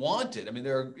Reagan wanted? I mean,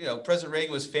 President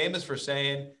Reagan was famous for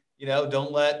saying,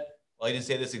 don't let, well, he didn't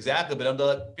say this exactly, but don't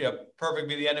let perfect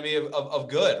be the enemy of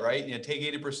good, right? Take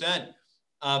 80%.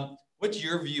 What's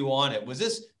your view on it? Was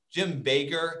this Jim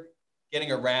Baker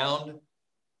getting around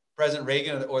President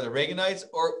Reagan or the Reaganites,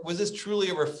 or was this truly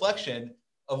a reflection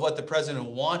of what the president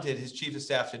wanted his chief of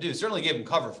staff to do? Certainly gave him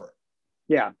cover for it.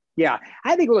 Yeah.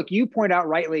 I think, look, you point out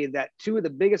rightly that two of the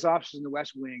biggest offices in the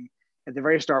West Wing at the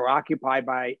very start were occupied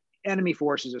by enemy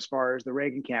forces as far as the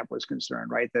Reagan camp was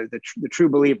concerned, right? The true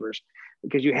believers,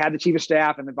 because you had the chief of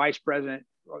staff and the vice president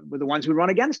were the ones who would run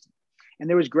against him. And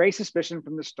there was great suspicion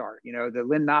from the start, the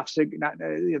Lynn Nofziger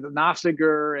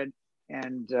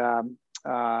and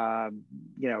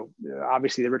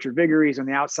obviously the Richard Vigueries on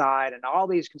the outside, and all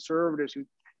these conservatives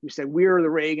who said we're the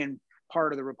Reagan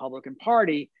part of the Republican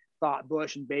Party thought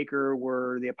Bush and Baker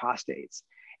were the apostates.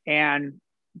 And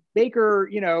Baker,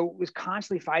 was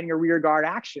constantly fighting a rear guard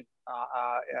action,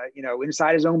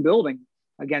 inside his own building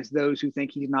against those who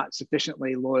think he's not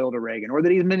sufficiently loyal to Reagan or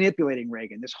that he's manipulating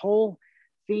Reagan. This whole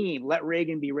theme, let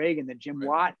Reagan be Reagan, that Jim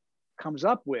Watt comes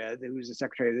up with, who's the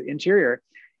Secretary of the Interior,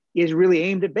 is really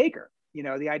aimed at Baker.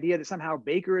 The idea that somehow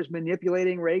Baker is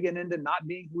manipulating Reagan into not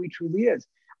being who he truly is.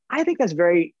 I think that's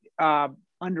very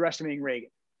underestimating Reagan.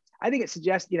 I think it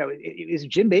suggests, is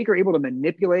Jim Baker able to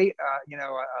manipulate?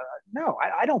 No,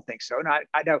 I don't think so. No,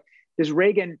 I know. Does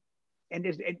Reagan,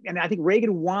 and I think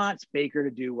Reagan wants Baker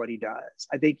to do what he does.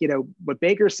 I think, what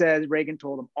Baker says, Reagan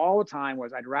told him all the time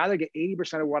was, I'd rather get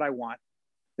 80% of what I want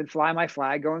than fly my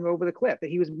flag going over the cliff.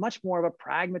 That he was much more of a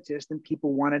pragmatist than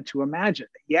people wanted to imagine.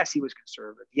 Yes, he was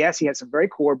conservative. Yes, he had some very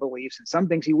core beliefs and some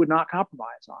things he would not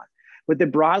compromise on. But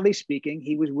that broadly speaking,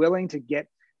 he was willing to get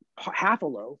half a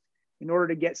loaf in order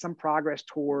to get some progress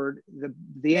toward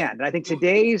the end. And I think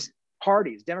today's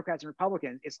parties, Democrats and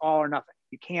Republicans, it's all or nothing.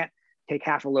 You can't take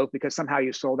half a loaf because somehow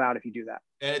you sold out if you do that.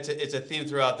 And it's a theme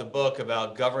throughout the book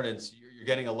about governance. You're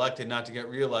getting elected not to get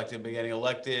reelected, but getting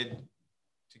elected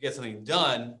to get something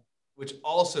done, which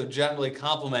also generally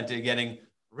complemented getting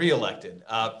reelected.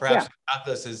 Perhaps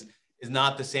calculus is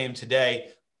not the same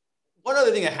today. One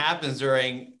other thing that happens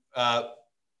during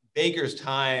Baker's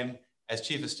time as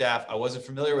chief of staff, I wasn't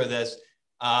familiar with this,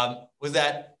 was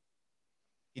that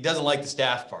he doesn't like the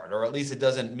staff part, or at least it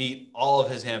doesn't meet all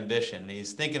of his ambition. And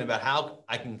he's thinking about how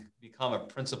I can become a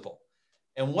principal.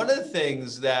 And one of the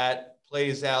things that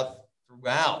plays out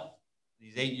throughout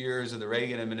these 8 years of the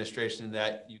Reagan administration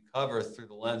that you cover through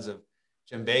the lens of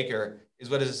Jim Baker is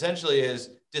what is essentially is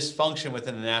dysfunction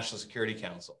within the National Security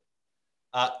Council.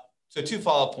 So 2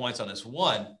 follow-up points on this.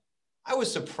 One, I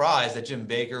was surprised that Jim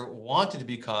Baker wanted to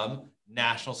become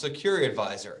National Security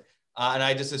Advisor. And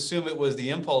I just assume it was the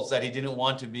impulse that he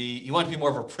wanted to be more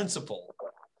of a principal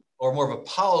or more of a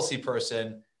policy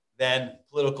person than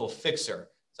political fixer.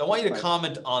 So I want you to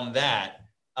comment on that.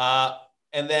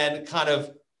 And then kind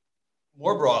of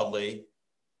more broadly,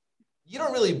 you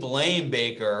don't really blame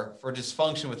Baker for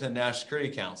dysfunction within the National Security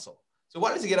Council. So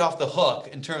why does he get off the hook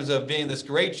in terms of being this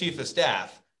great chief of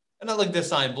staff? I'm not looking to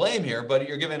assign blame here, but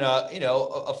you're giving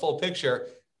a full picture.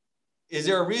 Is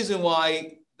there a reason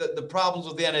why the problems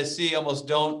with the NSC almost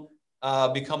don't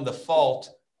become the fault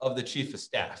of the chief of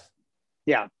staff?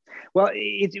 Yeah. Well,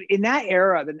 in that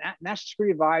era, the National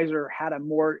Security Advisor had a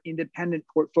more independent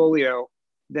portfolio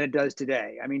than it does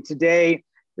today. I mean, today,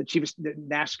 the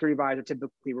National Security Advisor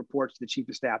typically reports to the chief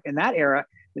of staff. In that era,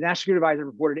 the National Security Advisor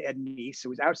reported to Ed Meese, who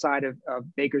was outside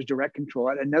of Baker's direct control.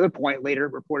 At another point later,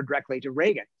 reported directly to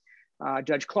Reagan,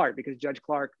 Judge Clark, because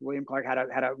William Clark had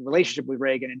a relationship with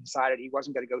Reagan and decided he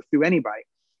wasn't going to go through anybody.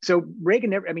 So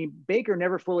Baker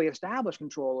never fully established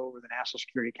control over the National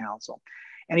Security Council.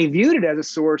 And he viewed it as a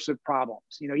source of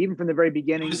problems. Even from the very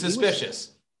beginning. He was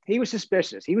suspicious. He was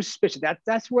suspicious.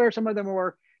 That's where some of the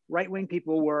more right-wing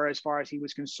people were as far as he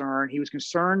was concerned. He was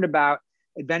concerned about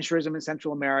adventurism in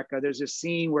Central America. There's this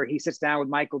scene where he sits down with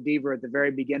Michael Deaver at the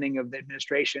very beginning of the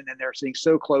administration, and they're sitting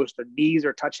so close, their knees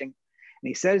are touching. And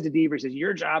he says to Deaver, he says,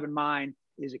 your job and mine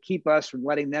is to keep us from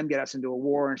letting them get us into a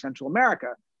war in Central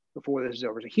America before this is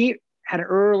over. So he had an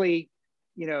early,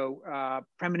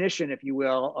 premonition, if you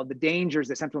will, of the dangers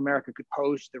that Central America could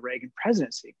pose to the Reagan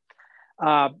presidency.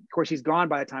 Of course, he's gone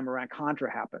by the time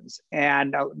Iran-Contra happens.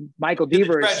 And Michael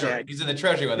Deaver said— he's in the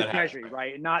Treasury when that happened. Treasury,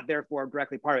 right? Not therefore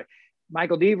directly part of it.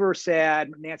 Michael Deaver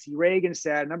said, Nancy Reagan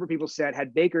said, a number of people said,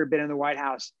 had Baker been in the White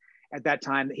House at that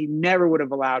time, that he never would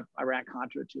have allowed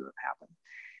Iran-Contra to have happened.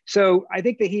 So I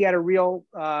think that he had a real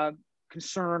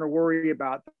concern or worry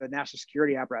about the national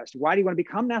security apparatus. Why do you want to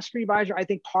become National Security Advisor? I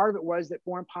think part of it was that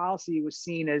foreign policy was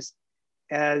seen as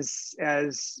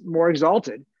more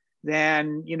exalted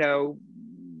than,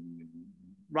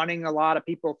 running a lot of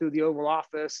people through the Oval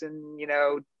Office and,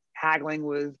 haggling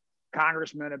with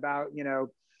congressmen about,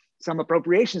 some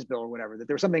appropriations bill or whatever, that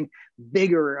there was something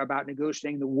bigger about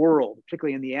negotiating the world,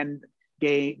 particularly in the end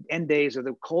days of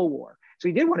the Cold War. So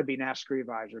he did want to be National Security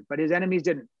Advisor, but his enemies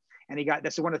didn't. And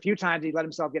that's one of the few times he let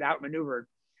himself get outmaneuvered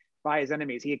by his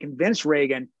enemies. He had convinced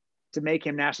Reagan to make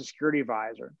him National Security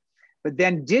Advisor, but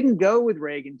then didn't go with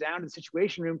Reagan down to the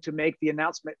Situation Room to make the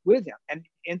announcement with him.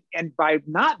 And by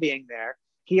not being there,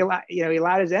 he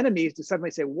allowed his enemies to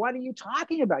suddenly say, "What are you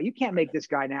talking about? You can't make this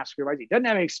guy national security advisor. He doesn't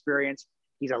have any experience.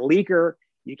 He's a leaker.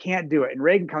 You can't do it." And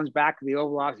Reagan comes back to the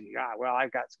Oval Office. Well,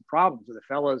 I've got some problems with the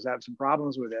fellows. Have some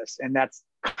problems with this, and that's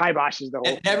kiboshes the whole.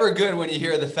 It's never good when you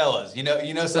hear the fellas. You know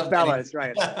something. The fellas,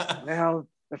 right? Well,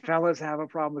 the fellas have a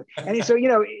problem with, and so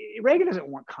Reagan doesn't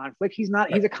want conflict. He's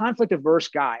a conflict averse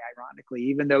guy, ironically,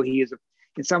 even though he is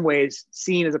in some ways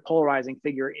seen as a polarizing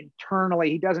figure internally.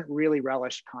 He doesn't really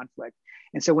relish conflict,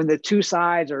 and so when the two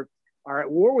sides are at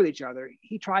war with each other,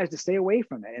 he tries to stay away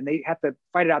from it, and they have to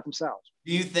fight it out themselves.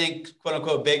 Do you think, quote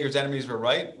unquote, Baker's enemies were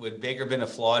right? Would Baker have been a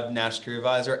flawed national security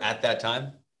advisor at that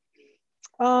time?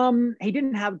 He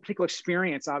didn't have a particular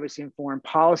experience, obviously, in foreign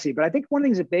policy, but I think one of the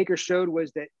things that Baker showed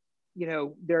was that,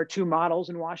 there are two models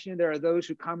in Washington. There are those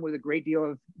who come with a great deal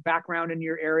of background in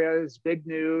your areas.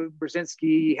 Zbigniew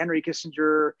Brzezinski, Henry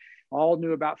Kissinger, all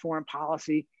knew about foreign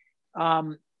policy.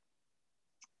 And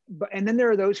then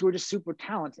there are those who are just super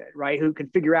talented, right? Who can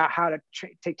figure out how to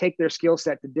take their skill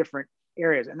set to different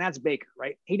areas. And that's Baker,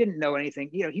 right? He didn't know anything.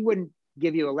 He wouldn't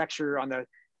give you a lecture on the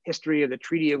history of the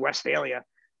Treaty of Westphalia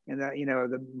and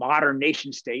the modern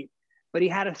nation state, but he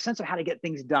had a sense of how to get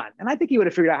things done. And I think he would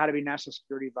have figured out how to be national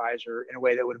security advisor in a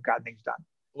way that would have gotten things done.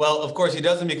 Well, of course, he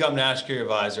doesn't become national security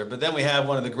advisor, but then we have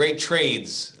one of the great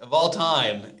trades of all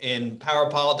time in power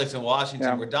politics in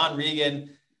Washington, where Don Regan,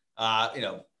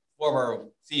 former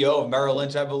CEO of Merrill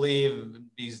Lynch, I believe,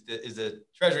 is the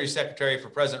Treasury Secretary for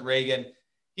President Reagan.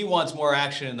 He wants more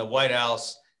action in the White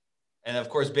House. And of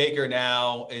course, Baker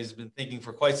now has been thinking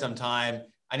for quite some time,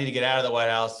 I need to get out of the White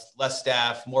House, less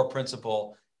staff, more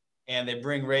principal. And they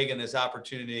bring Reagan this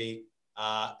opportunity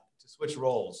to switch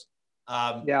roles.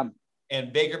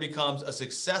 And Baker becomes a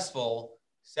successful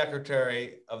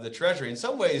Secretary of the Treasury, in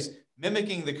some ways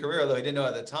mimicking the career, though he didn't know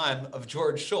at the time, of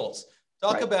George Shultz.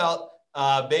 Talk about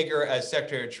Baker as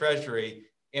Secretary of Treasury,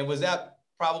 and was that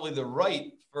probably the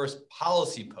right first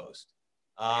policy post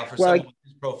for someone with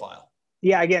his profile?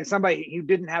 Yeah, again, somebody who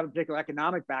didn't have a particular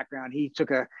economic background. He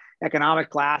took a economic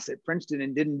class at Princeton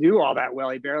and didn't do all that well.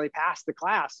 He barely passed the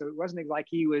class. So it wasn't like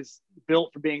he was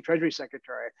built for being Treasury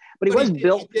Secretary, but he was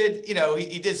built.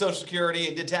 He did Social Security,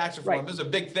 he did tax reform. Right. Those are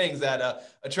big things that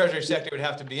a Treasury Secretary would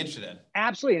have to be interested in.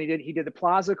 Absolutely. And he did the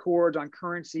Plaza Accords on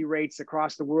currency rates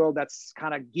across the world. That's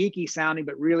kind of geeky sounding,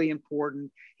 but really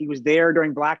important. He was there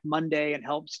during Black Monday and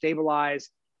helped stabilize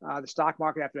the stock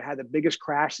market after it had the biggest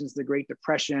crash since the Great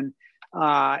Depression.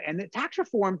 And the tax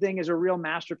reform thing is a real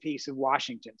masterpiece of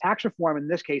Washington. Tax reform in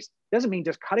this case doesn't mean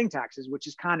just cutting taxes, which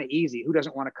is kind of easy. Who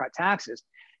doesn't want to cut taxes?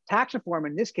 Tax reform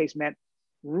in this case meant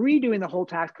redoing the whole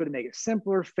tax code to make it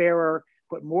simpler, fairer,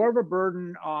 put more of a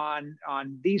burden on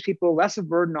these people, less of a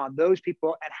burden on those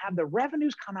people, and have the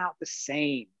revenues come out the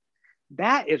same.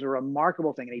 That is a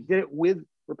remarkable thing. And he did it with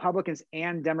Republicans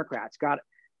and Democrats, got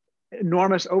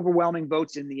enormous, overwhelming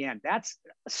votes in the end. That's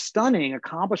a stunning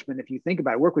accomplishment if you think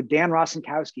about it. Work with Dan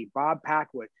Rostenkowski, Bob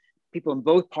Packwood, people in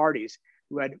both parties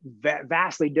who had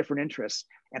vastly different interests,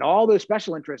 and all those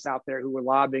special interests out there who were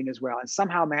lobbying as well, and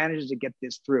somehow manages to get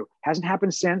this through. Hasn't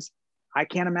happened since. I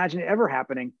can't imagine it ever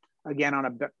happening again on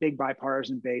a big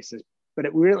bipartisan basis, but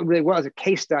it really, really was a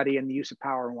case study in the use of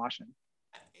power in Washington.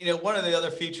 One of the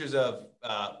other features of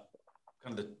kind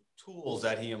of the tools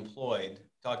that he employed,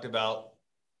 talked about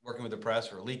working with the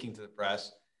press or leaking to the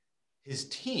press, his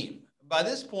team. By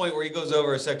this point where he goes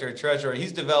over as Secretary of Treasury,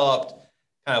 he's developed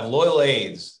kind of loyal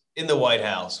aides in the White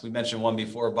House. We mentioned one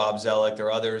before, Bob Zoellick. There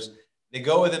are others. They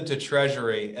go with him to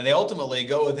Treasury, and they ultimately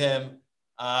go with him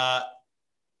to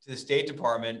the State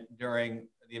Department during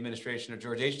the administration of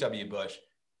George H.W. Bush.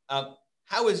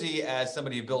 How is he as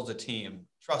somebody who builds a team,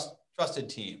 trusted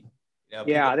team?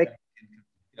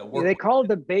 They called it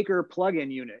the Baker plug-in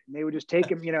unit, and they would just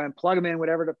take him, and plug him in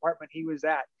whatever department he was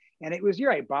at. And it was, you're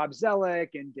right, Bob Zoellick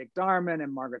and Dick Darman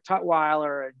and Margaret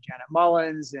Tutwiler and Janet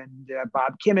Mullins and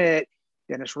Bob Kimmett,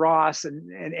 Dennis Ross,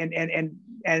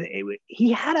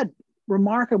 he had a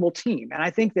remarkable team. And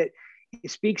I think that it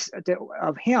speaks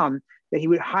of him that he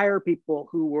would hire people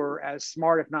who were as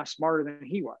smart, if not smarter than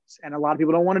he was. And a lot of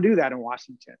people don't want to do that in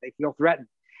Washington. They feel threatened.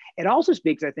 It also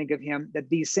speaks, I think, of him that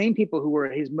these same people who were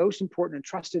his most important and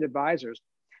trusted advisors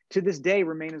to this day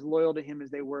remain as loyal to him as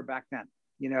they were back then.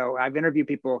 I've interviewed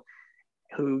people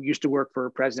who used to work for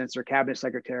presidents or cabinet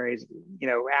secretaries,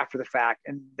 after the fact,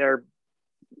 and they're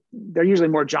usually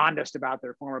more jaundiced about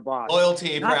their former boss.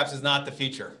 Loyalty perhaps is not the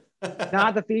feature.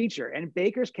 Not the feature. And in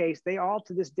Baker's case, they all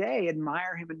to this day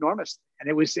admire him enormously.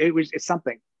 And it's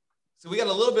something. So we got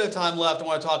a little bit of time left. I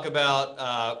want to talk about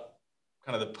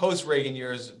kind of the post-Reagan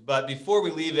years. But before we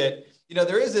leave it,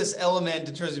 there is this element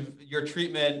in terms of your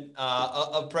treatment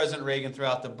of President Reagan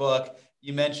throughout the book.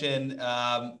 you mentioned,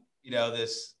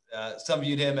 this, some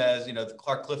viewed him as,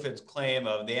 Clark Clifford's claim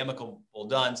of the amicable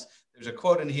dunce. There's a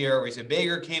quote in here where he said,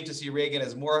 Baker came to see Reagan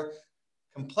as a more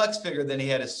complex figure than he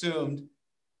had assumed,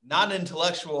 not an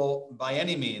intellectual by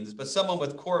any means, but someone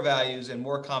with core values and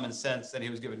more common sense than he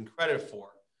was given credit for.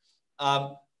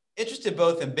 Interested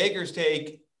both in Baker's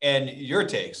take and your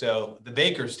take. So the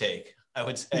Baker's take, I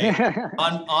would say,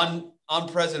 on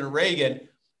President Reagan.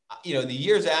 The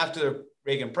years after the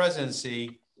Reagan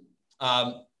presidency,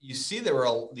 you see there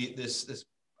were this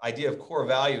idea of core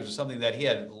values was something that he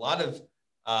had a lot of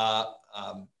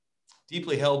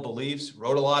deeply held beliefs,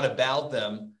 wrote a lot about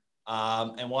them,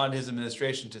 and wanted his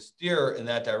administration to steer in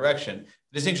that direction.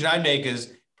 The distinction I make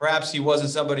is perhaps he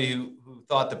wasn't somebody who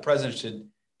thought the president should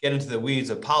get into the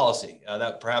weeds of policy.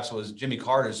 That perhaps was Jimmy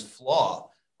Carter's flaw,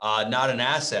 not an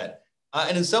asset.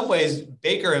 And in some ways,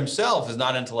 Baker himself is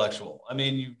not intellectual. I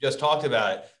mean, you just talked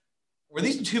about it. Were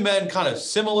these two men kind of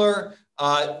similar?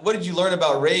 What did you learn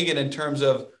about Reagan in terms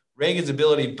of Reagan's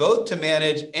ability both to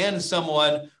manage and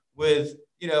someone with,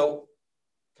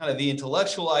 kind of the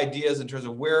intellectual ideas in terms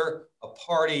of where a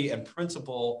party and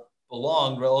principle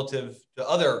belonged relative to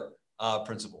other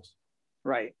principles?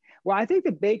 Right. Well, I think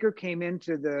that Baker came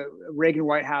into the Reagan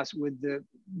White House with the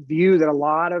view that a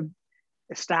lot of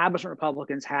establishment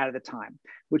Republicans had at the time,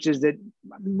 which is that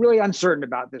I'm really uncertain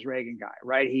about this Reagan guy,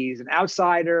 right? He's an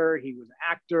outsider. He was an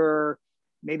actor.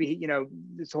 Maybe,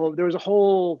 there was a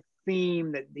whole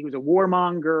theme that he was a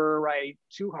warmonger, right?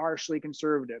 Too harshly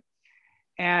conservative.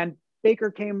 And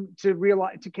Baker came to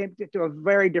a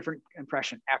very different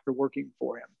impression after working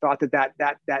for him. Thought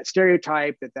that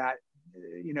stereotype that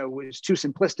was too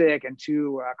simplistic and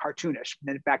too cartoonish.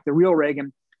 And in fact, the real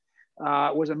Reagan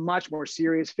was a much more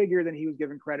serious figure than he was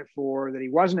given credit for, that he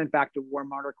wasn't in fact a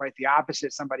warmonger, quite the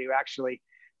opposite, somebody who actually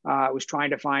was trying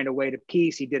to find a way to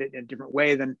peace. He did it in a different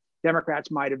way than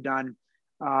Democrats might have done,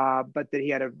 but that he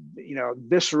had a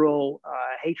visceral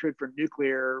hatred for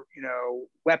nuclear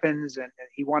weapons, and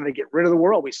he wanted to get rid of the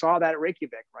world. We saw that at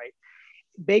Reykjavik, right?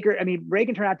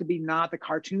 Reagan turned out to be not the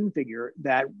cartoon figure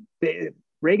that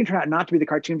Reagan turned out not to be the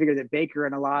cartoon figure that Baker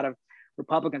and a lot of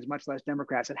Republicans, much less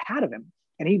Democrats, had of him.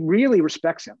 And he really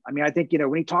respects him. I mean, I think,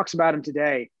 when he talks about him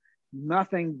today,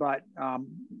 nothing but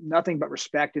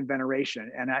respect and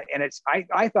veneration. And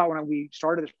I thought when we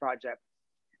started this project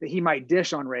that he might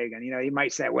dish on Reagan. He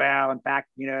might say, well, in fact,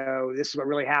 this is what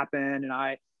really happened.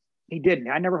 And he didn't.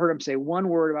 I never heard him say one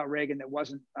word about Reagan that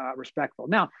wasn't respectful.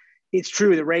 Now, it's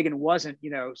true that Reagan wasn't,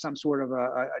 some sort of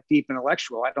a deep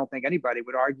intellectual. I don't think anybody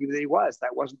would argue that he was.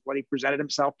 That wasn't what he presented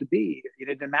himself to be. He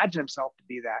didn't imagine himself to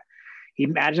be that. He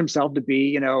imagined himself to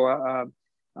be,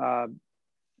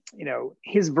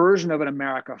 his version of an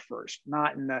America first,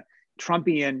 not in the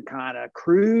Trumpian kind of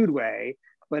crude way,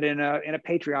 but in a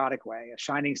patriotic way, a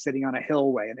shining city on a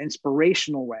hill way, an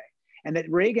inspirational way. And that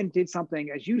Reagan did something,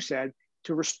 as you said,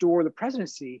 to restore the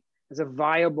presidency as a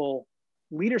viable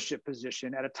leadership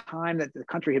position at a time that the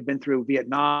country had been through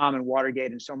Vietnam and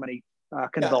Watergate and so many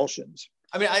convulsions.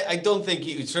 I mean, I don't think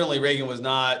certainly Reagan was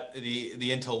not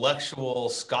the intellectual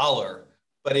scholar,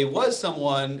 but he was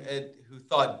someone who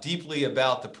thought deeply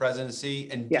about the presidency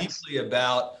and deeply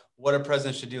about what a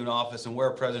president should do in office and where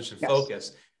a president should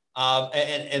focus.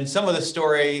 And some of the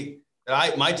story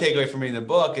that my takeaway from reading the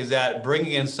book is that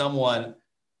bringing in someone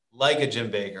like a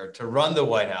Jim Baker to run the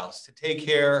White House, to take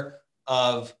care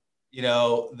of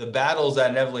the battles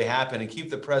that inevitably happen and keep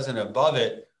the president above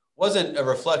it, wasn't a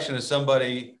reflection of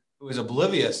somebody who was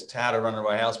oblivious to how to run the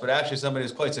White House, but actually somebody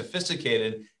who's quite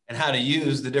sophisticated in how to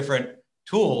use the different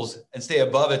tools and stay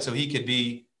above it so he could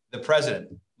be the president.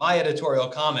 My editorial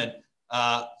comment,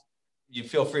 you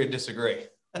feel free to disagree.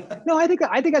 No, I think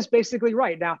that's basically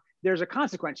right. Now, there's a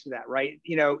consequence to that, right?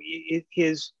 He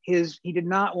did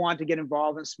not want to get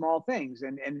involved in small things,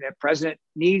 and the president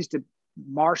needs to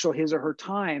marshal his or her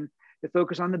time to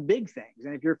focus on the big things.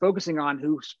 And if you're focusing on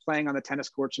who's playing on the tennis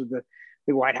courts of the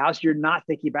White House, you're not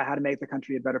thinking about how to make the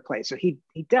country a better place. So he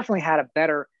definitely had a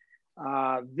better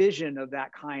vision of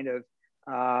that kind of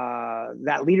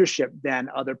that leadership than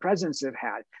other presidents have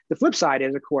had. The flip side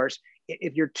is, of course,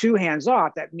 if you're too hands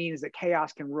off, that means that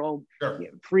chaos can roam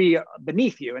free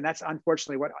beneath you. And that's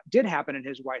unfortunately what did happen in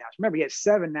his White House. Remember, he had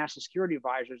 7 national security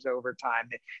advisors over time.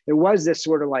 There was this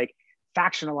sort of like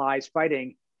factionalized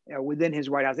fighting within his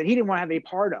White House that he didn't want to have any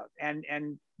part of. And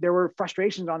there were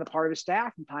frustrations on the part of his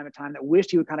staff from time to time that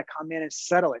wished he would kind of come in and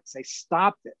settle it, say,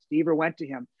 stop this. Deaver went to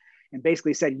him and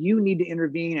basically said, you need to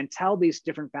intervene and tell these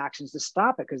different factions to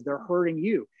stop it because they're hurting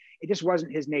you. It just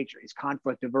wasn't his nature. He's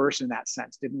conflict averse in that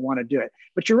sense, didn't want to do it.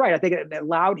 But you're right. I think it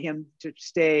allowed him to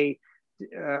stay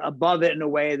above it in a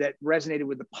way that resonated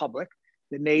with the public,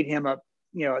 that made him a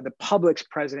the public's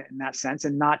president in that sense,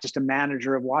 and not just a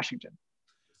manager of Washington.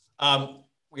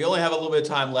 We only have a little bit of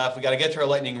time left. We got to get to our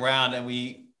lightning round, and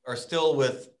we are still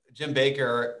with Jim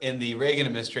Baker in the Reagan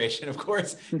administration. Of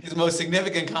course, his most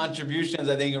significant contributions,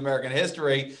 I think, in American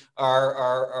history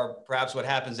are perhaps what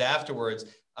happens afterwards.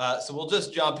 So we'll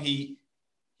just jump. He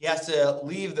has to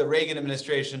leave the Reagan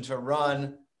administration to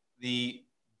run the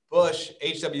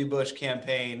H.W. Bush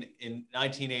campaign in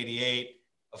 1988.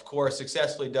 Of course,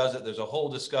 successfully does it. There's a whole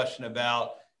discussion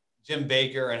about Jim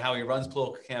Baker and how he runs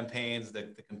political campaigns,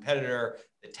 the competitor,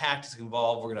 the tactics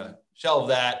involved. We're going to shelve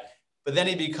that. But then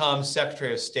he becomes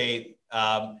Secretary of State.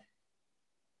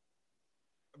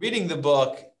 Reading the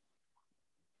book,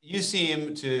 you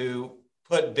seem to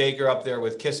put Baker up there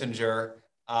with Kissinger.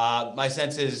 My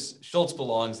sense is Shultz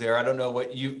belongs there. I don't know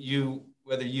what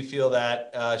whether you feel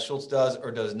that Shultz does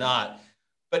or does not.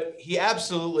 But he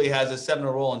absolutely has a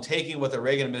seminal role in taking what the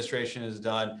Reagan administration has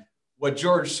done, what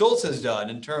George Shultz has done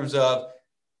in terms of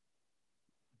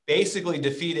basically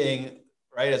defeating,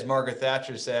 right, as Margaret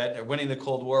Thatcher said, winning the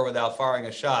Cold War without firing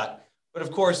a shot. But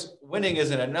of course, winning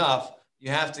isn't enough.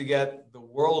 You have to get the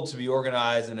world to be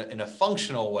organized in a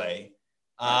functional way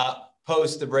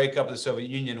post the breakup of the Soviet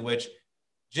Union, which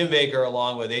Jim Baker,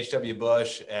 along with H.W.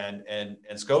 Bush and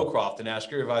Scowcroft, the national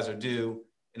security advisor, do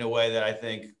in a way that I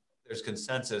think there's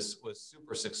consensus was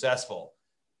super successful.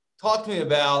 Talk to me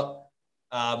about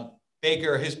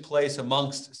Baker, his place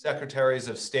amongst secretaries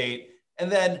of state,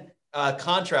 and then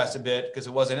contrast a bit, because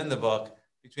it wasn't in the book,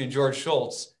 between George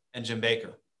Shultz and Jim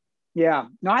Baker. Yeah,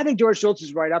 no, I think George Shultz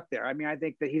is right up there. I mean, I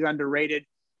think that he's underrated.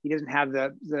 He doesn't have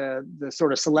the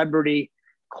sort of celebrity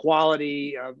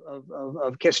quality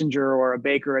of Kissinger or a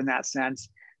Baker in that sense.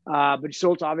 But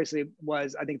Shultz obviously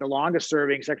was, I think, the longest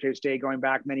serving Secretary of State going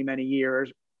back many, many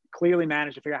years, clearly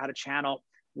managed to figure out how to channel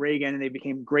Reagan, and they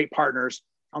became great partners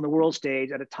on the world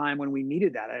stage at a time when we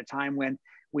needed that, at a time when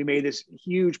we made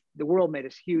the world made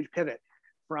this huge pivot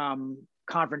from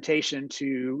confrontation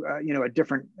to, a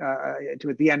different, to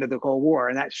at the end of the Cold War.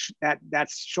 And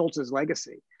that's Shultz's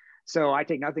legacy. So I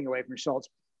take nothing away from Shultz.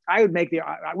 We make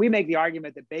the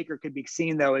argument that Baker could be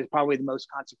seen, though, as probably the most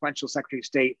consequential Secretary of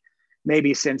State,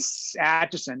 maybe since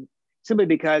Acheson, simply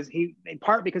because in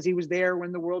part because he was there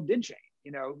when the world did change.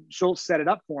 Shultz set it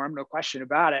up for him, no question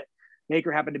about it.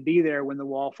 Baker happened to be there when the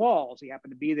wall falls. He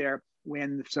happened to be there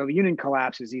when the Soviet Union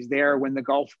collapses. He's there when the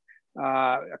Gulf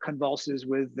convulses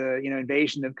with the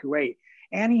invasion of Kuwait,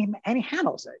 and he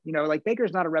handles it. Like,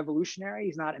 Baker's not a revolutionary.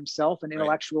 He's not himself an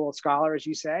intellectual scholar, as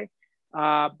you say.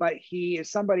 But he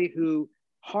is somebody who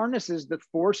harnesses the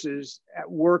forces at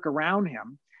work around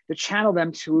him to channel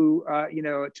them to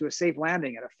a safe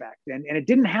landing, in effect. And it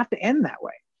didn't have to end that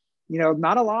way.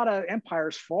 Not a lot of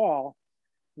empires fall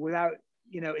without,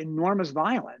 enormous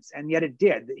violence. And yet it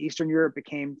did. Eastern Europe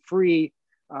became free.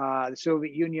 The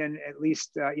Soviet Union at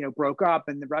least, broke up,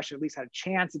 and Russia at least had a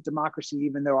chance at democracy,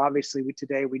 even though obviously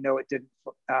today we know it didn't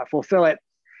fulfill it.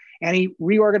 And he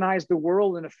reorganized the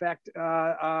world, in effect,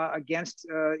 against,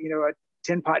 a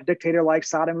tin pot dictator like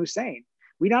Saddam Hussein.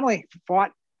 We not only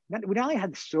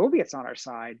had the Soviets on our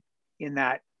side in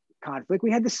that conflict,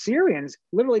 we had the Syrians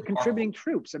literally contributing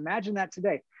troops. Imagine that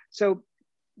today. So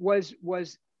was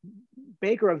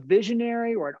Baker a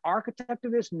visionary or an architect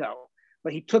of this? No,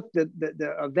 but he took the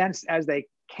events as they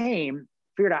came,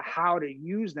 figured out how to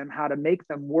use them, how to make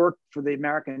them work for the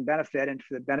American benefit and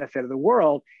for the benefit of the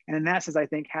world. And in that sense, I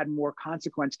think had more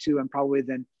consequence to him probably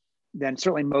than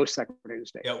certainly most Secretaries of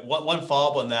State. Yeah, one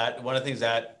follow-up on that. One of the things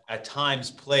that at times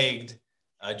plagued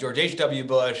George H.W.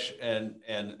 Bush and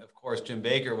of course Jim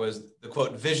Baker was the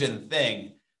quote vision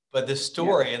thing. But the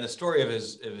story and the story of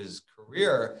his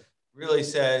career really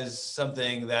says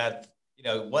something that,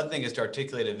 one thing is to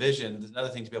articulate a vision. There's another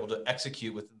thing to be able to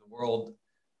execute within the world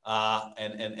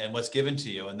and what's given to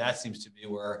you. And that seems to be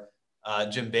where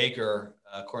Jim Baker,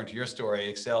 according to your story,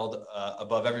 excelled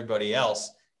above everybody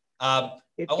else.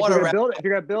 If you're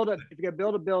going to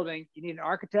build a building, you need an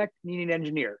architect, you need an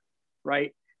engineer,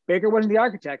 right? Baker wasn't the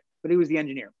architect, but he was the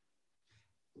engineer.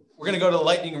 We're going to go to the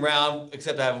lightning round,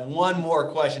 except I have one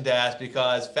more question to ask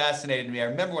because it fascinated me. I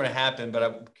remember when it happened, but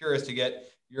I'm curious to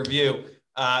get your view.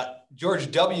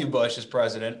 George W. Bush is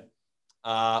president.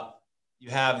 You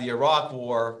have the Iraq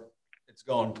War. It's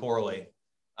going poorly.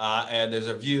 And there's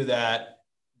a view that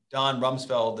Don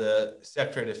Rumsfeld, the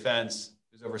Secretary of Defense,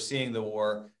 who's overseeing the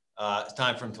war, it's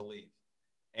time for him to leave.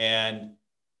 And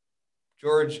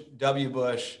George W.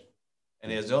 Bush,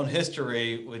 and his own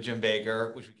history with Jim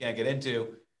Baker, which we can't get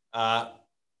into,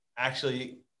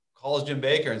 actually calls Jim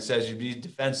Baker and says, you'd be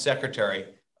defense secretary.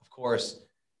 Of course,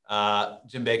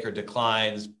 Jim Baker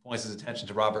declines, points his attention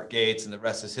to Robert Gates, and the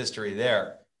rest is history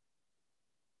there.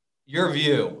 your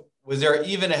view, was there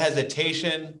even a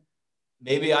hesitation?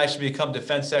 Maybe I should become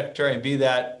defense secretary and be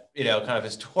that, kind of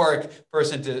historic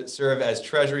person to serve as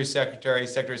Treasury Secretary,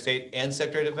 Secretary of State, and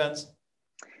Secretary of Defense?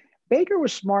 Baker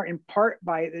was smart in part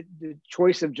by the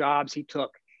choice of jobs he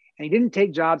took. And he didn't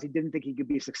take jobs he didn't think he could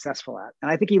be successful at. And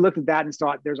I think he looked at that and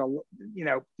thought the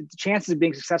chances of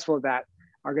being successful at that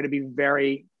are going to be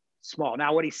very small.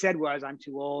 Now, what he said was, I'm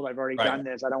too old. I've already done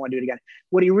this. I don't want to do it again.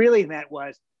 What he really meant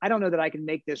was, I don't know that I can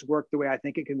make this work the way I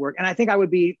think it could work. And I think I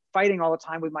would be fighting all the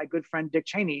time with my good friend, Dick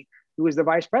Cheney, who was the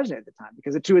vice president at the time,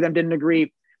 because the two of them didn't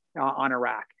agree on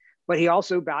Iraq. But he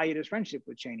also valued his friendship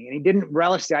with Cheney. And he didn't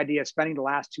relish the idea of spending the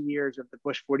last 2 years of the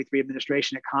Bush 43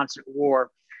 administration at constant war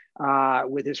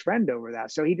with his friend over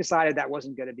that. So he decided that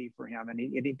wasn't going to be for him. And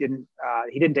he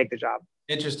didn't take the job.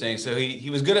 Interesting. So he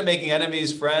was good at making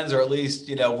enemies friends, or at least,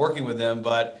 working with them,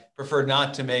 but preferred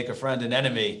not to make a friend an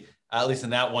enemy, at least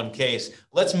in that one case.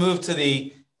 Let's move to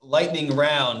the lightning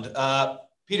round.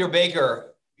 Peter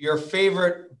Baker, your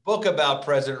favorite book about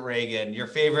President Reagan, your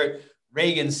favorite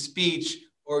Reagan speech,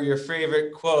 or your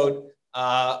favorite quote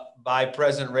by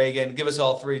President Reagan? Give us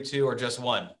all three, too, or just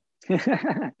one.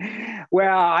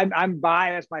 Well, I'm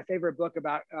biased. My favorite book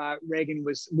about Reagan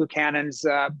was Luke Hannon's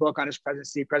book on his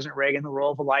presidency, President Reagan, The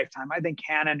Role of a Lifetime. I think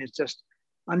Hannon is just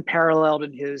unparalleled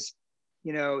in his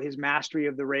mastery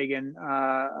of the Reagan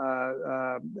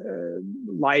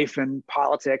life and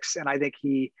politics. And I think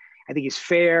he's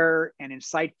fair and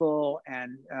insightful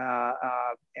and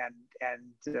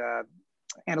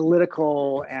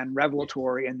analytical and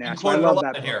revelatory in that. So I love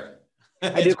that book. Here.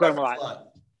 I do quote him a lot.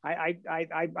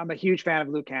 I'm a huge fan of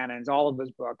Luke Hannon's, all of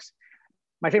his books.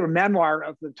 My favorite memoir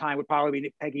of the time would probably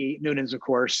be Peggy Noonan's, of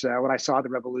course. When I Saw the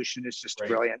Revolution, is just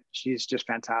brilliant. She's just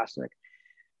fantastic.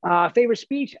 Favorite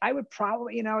speech, I would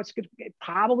probably, it's good.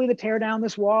 Probably the Tear Down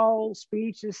This Wall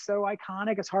speech is so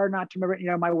iconic. It's hard not to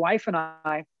remember. My wife and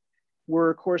I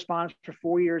were correspondents for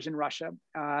 4 years in Russia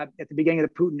at the beginning of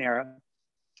the Putin era.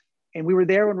 And we were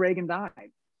there when Reagan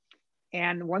died.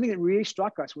 And one thing that really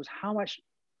struck us was how much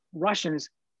Russians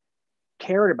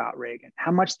cared about Reagan,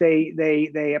 how much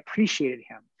they appreciated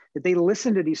him, that they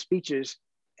listened to these speeches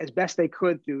as best they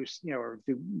could through, or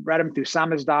read them through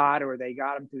Samizdat, or they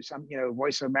got them through some,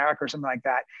 Voice of America or something like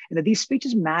that. And that these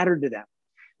speeches mattered to them.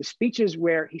 The speeches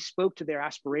where he spoke to their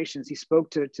aspirations, he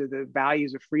spoke to the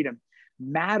values of freedom,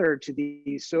 mattered to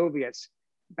these Soviets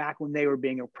back when they were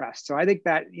being oppressed. So I think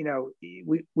that,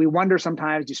 we wonder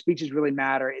sometimes, do speeches really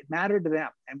matter? It mattered to them.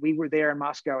 And we were there in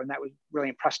Moscow, and that really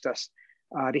impressed us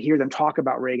to hear them talk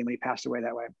about Reagan when he passed away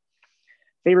that way.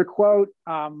 Favorite quote,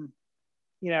 I'm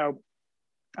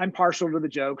partial to the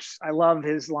jokes. I love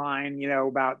his line,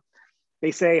 about,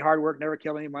 they say hard work never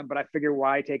killed anyone, but I figure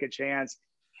why take a chance.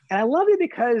 And I love it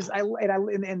because I'm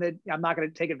not going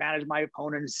to take advantage of my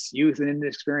opponent's youth and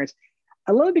inexperience.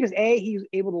 I love it because he's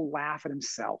able to laugh at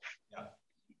himself. Yeah.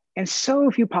 And so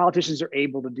few politicians are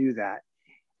able to do that.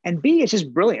 And B, it's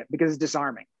just brilliant because it's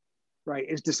disarming, right?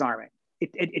 It's disarming.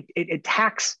 It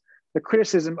attacks the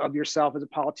criticism of yourself as a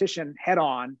politician head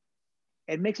on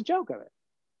and makes a joke of it.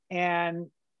 And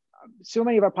so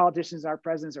many of our politicians, our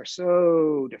presidents, are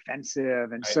so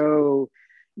defensive and so,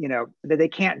 that they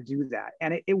can't do that.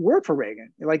 And it worked for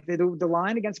Reagan. Like the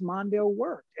line against Mondale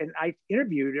worked. And I take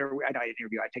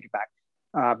it back.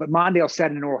 But Mondale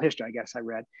said in an oral history, I guess I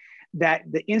read, that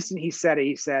the instant he said it,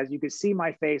 he says, you could see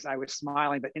my face, I was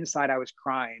smiling, but inside I was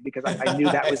crying because I knew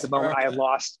that was the moment I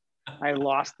lost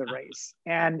the race.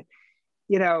 And,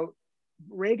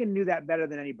 Reagan knew that better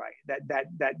than anybody,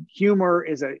 that humor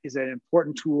is an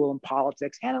important tool in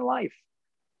politics and in life.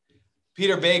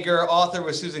 Peter Baker, author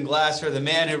with Susan Glasser, The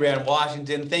Man Who Ran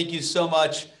Washington. Thank you so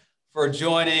much for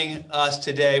joining us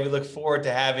today. We look forward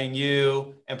to having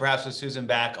you and perhaps with Susan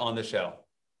back on the show.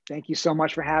 Thank you so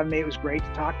much for having me. It was great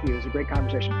to talk to you. It was a great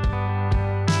conversation.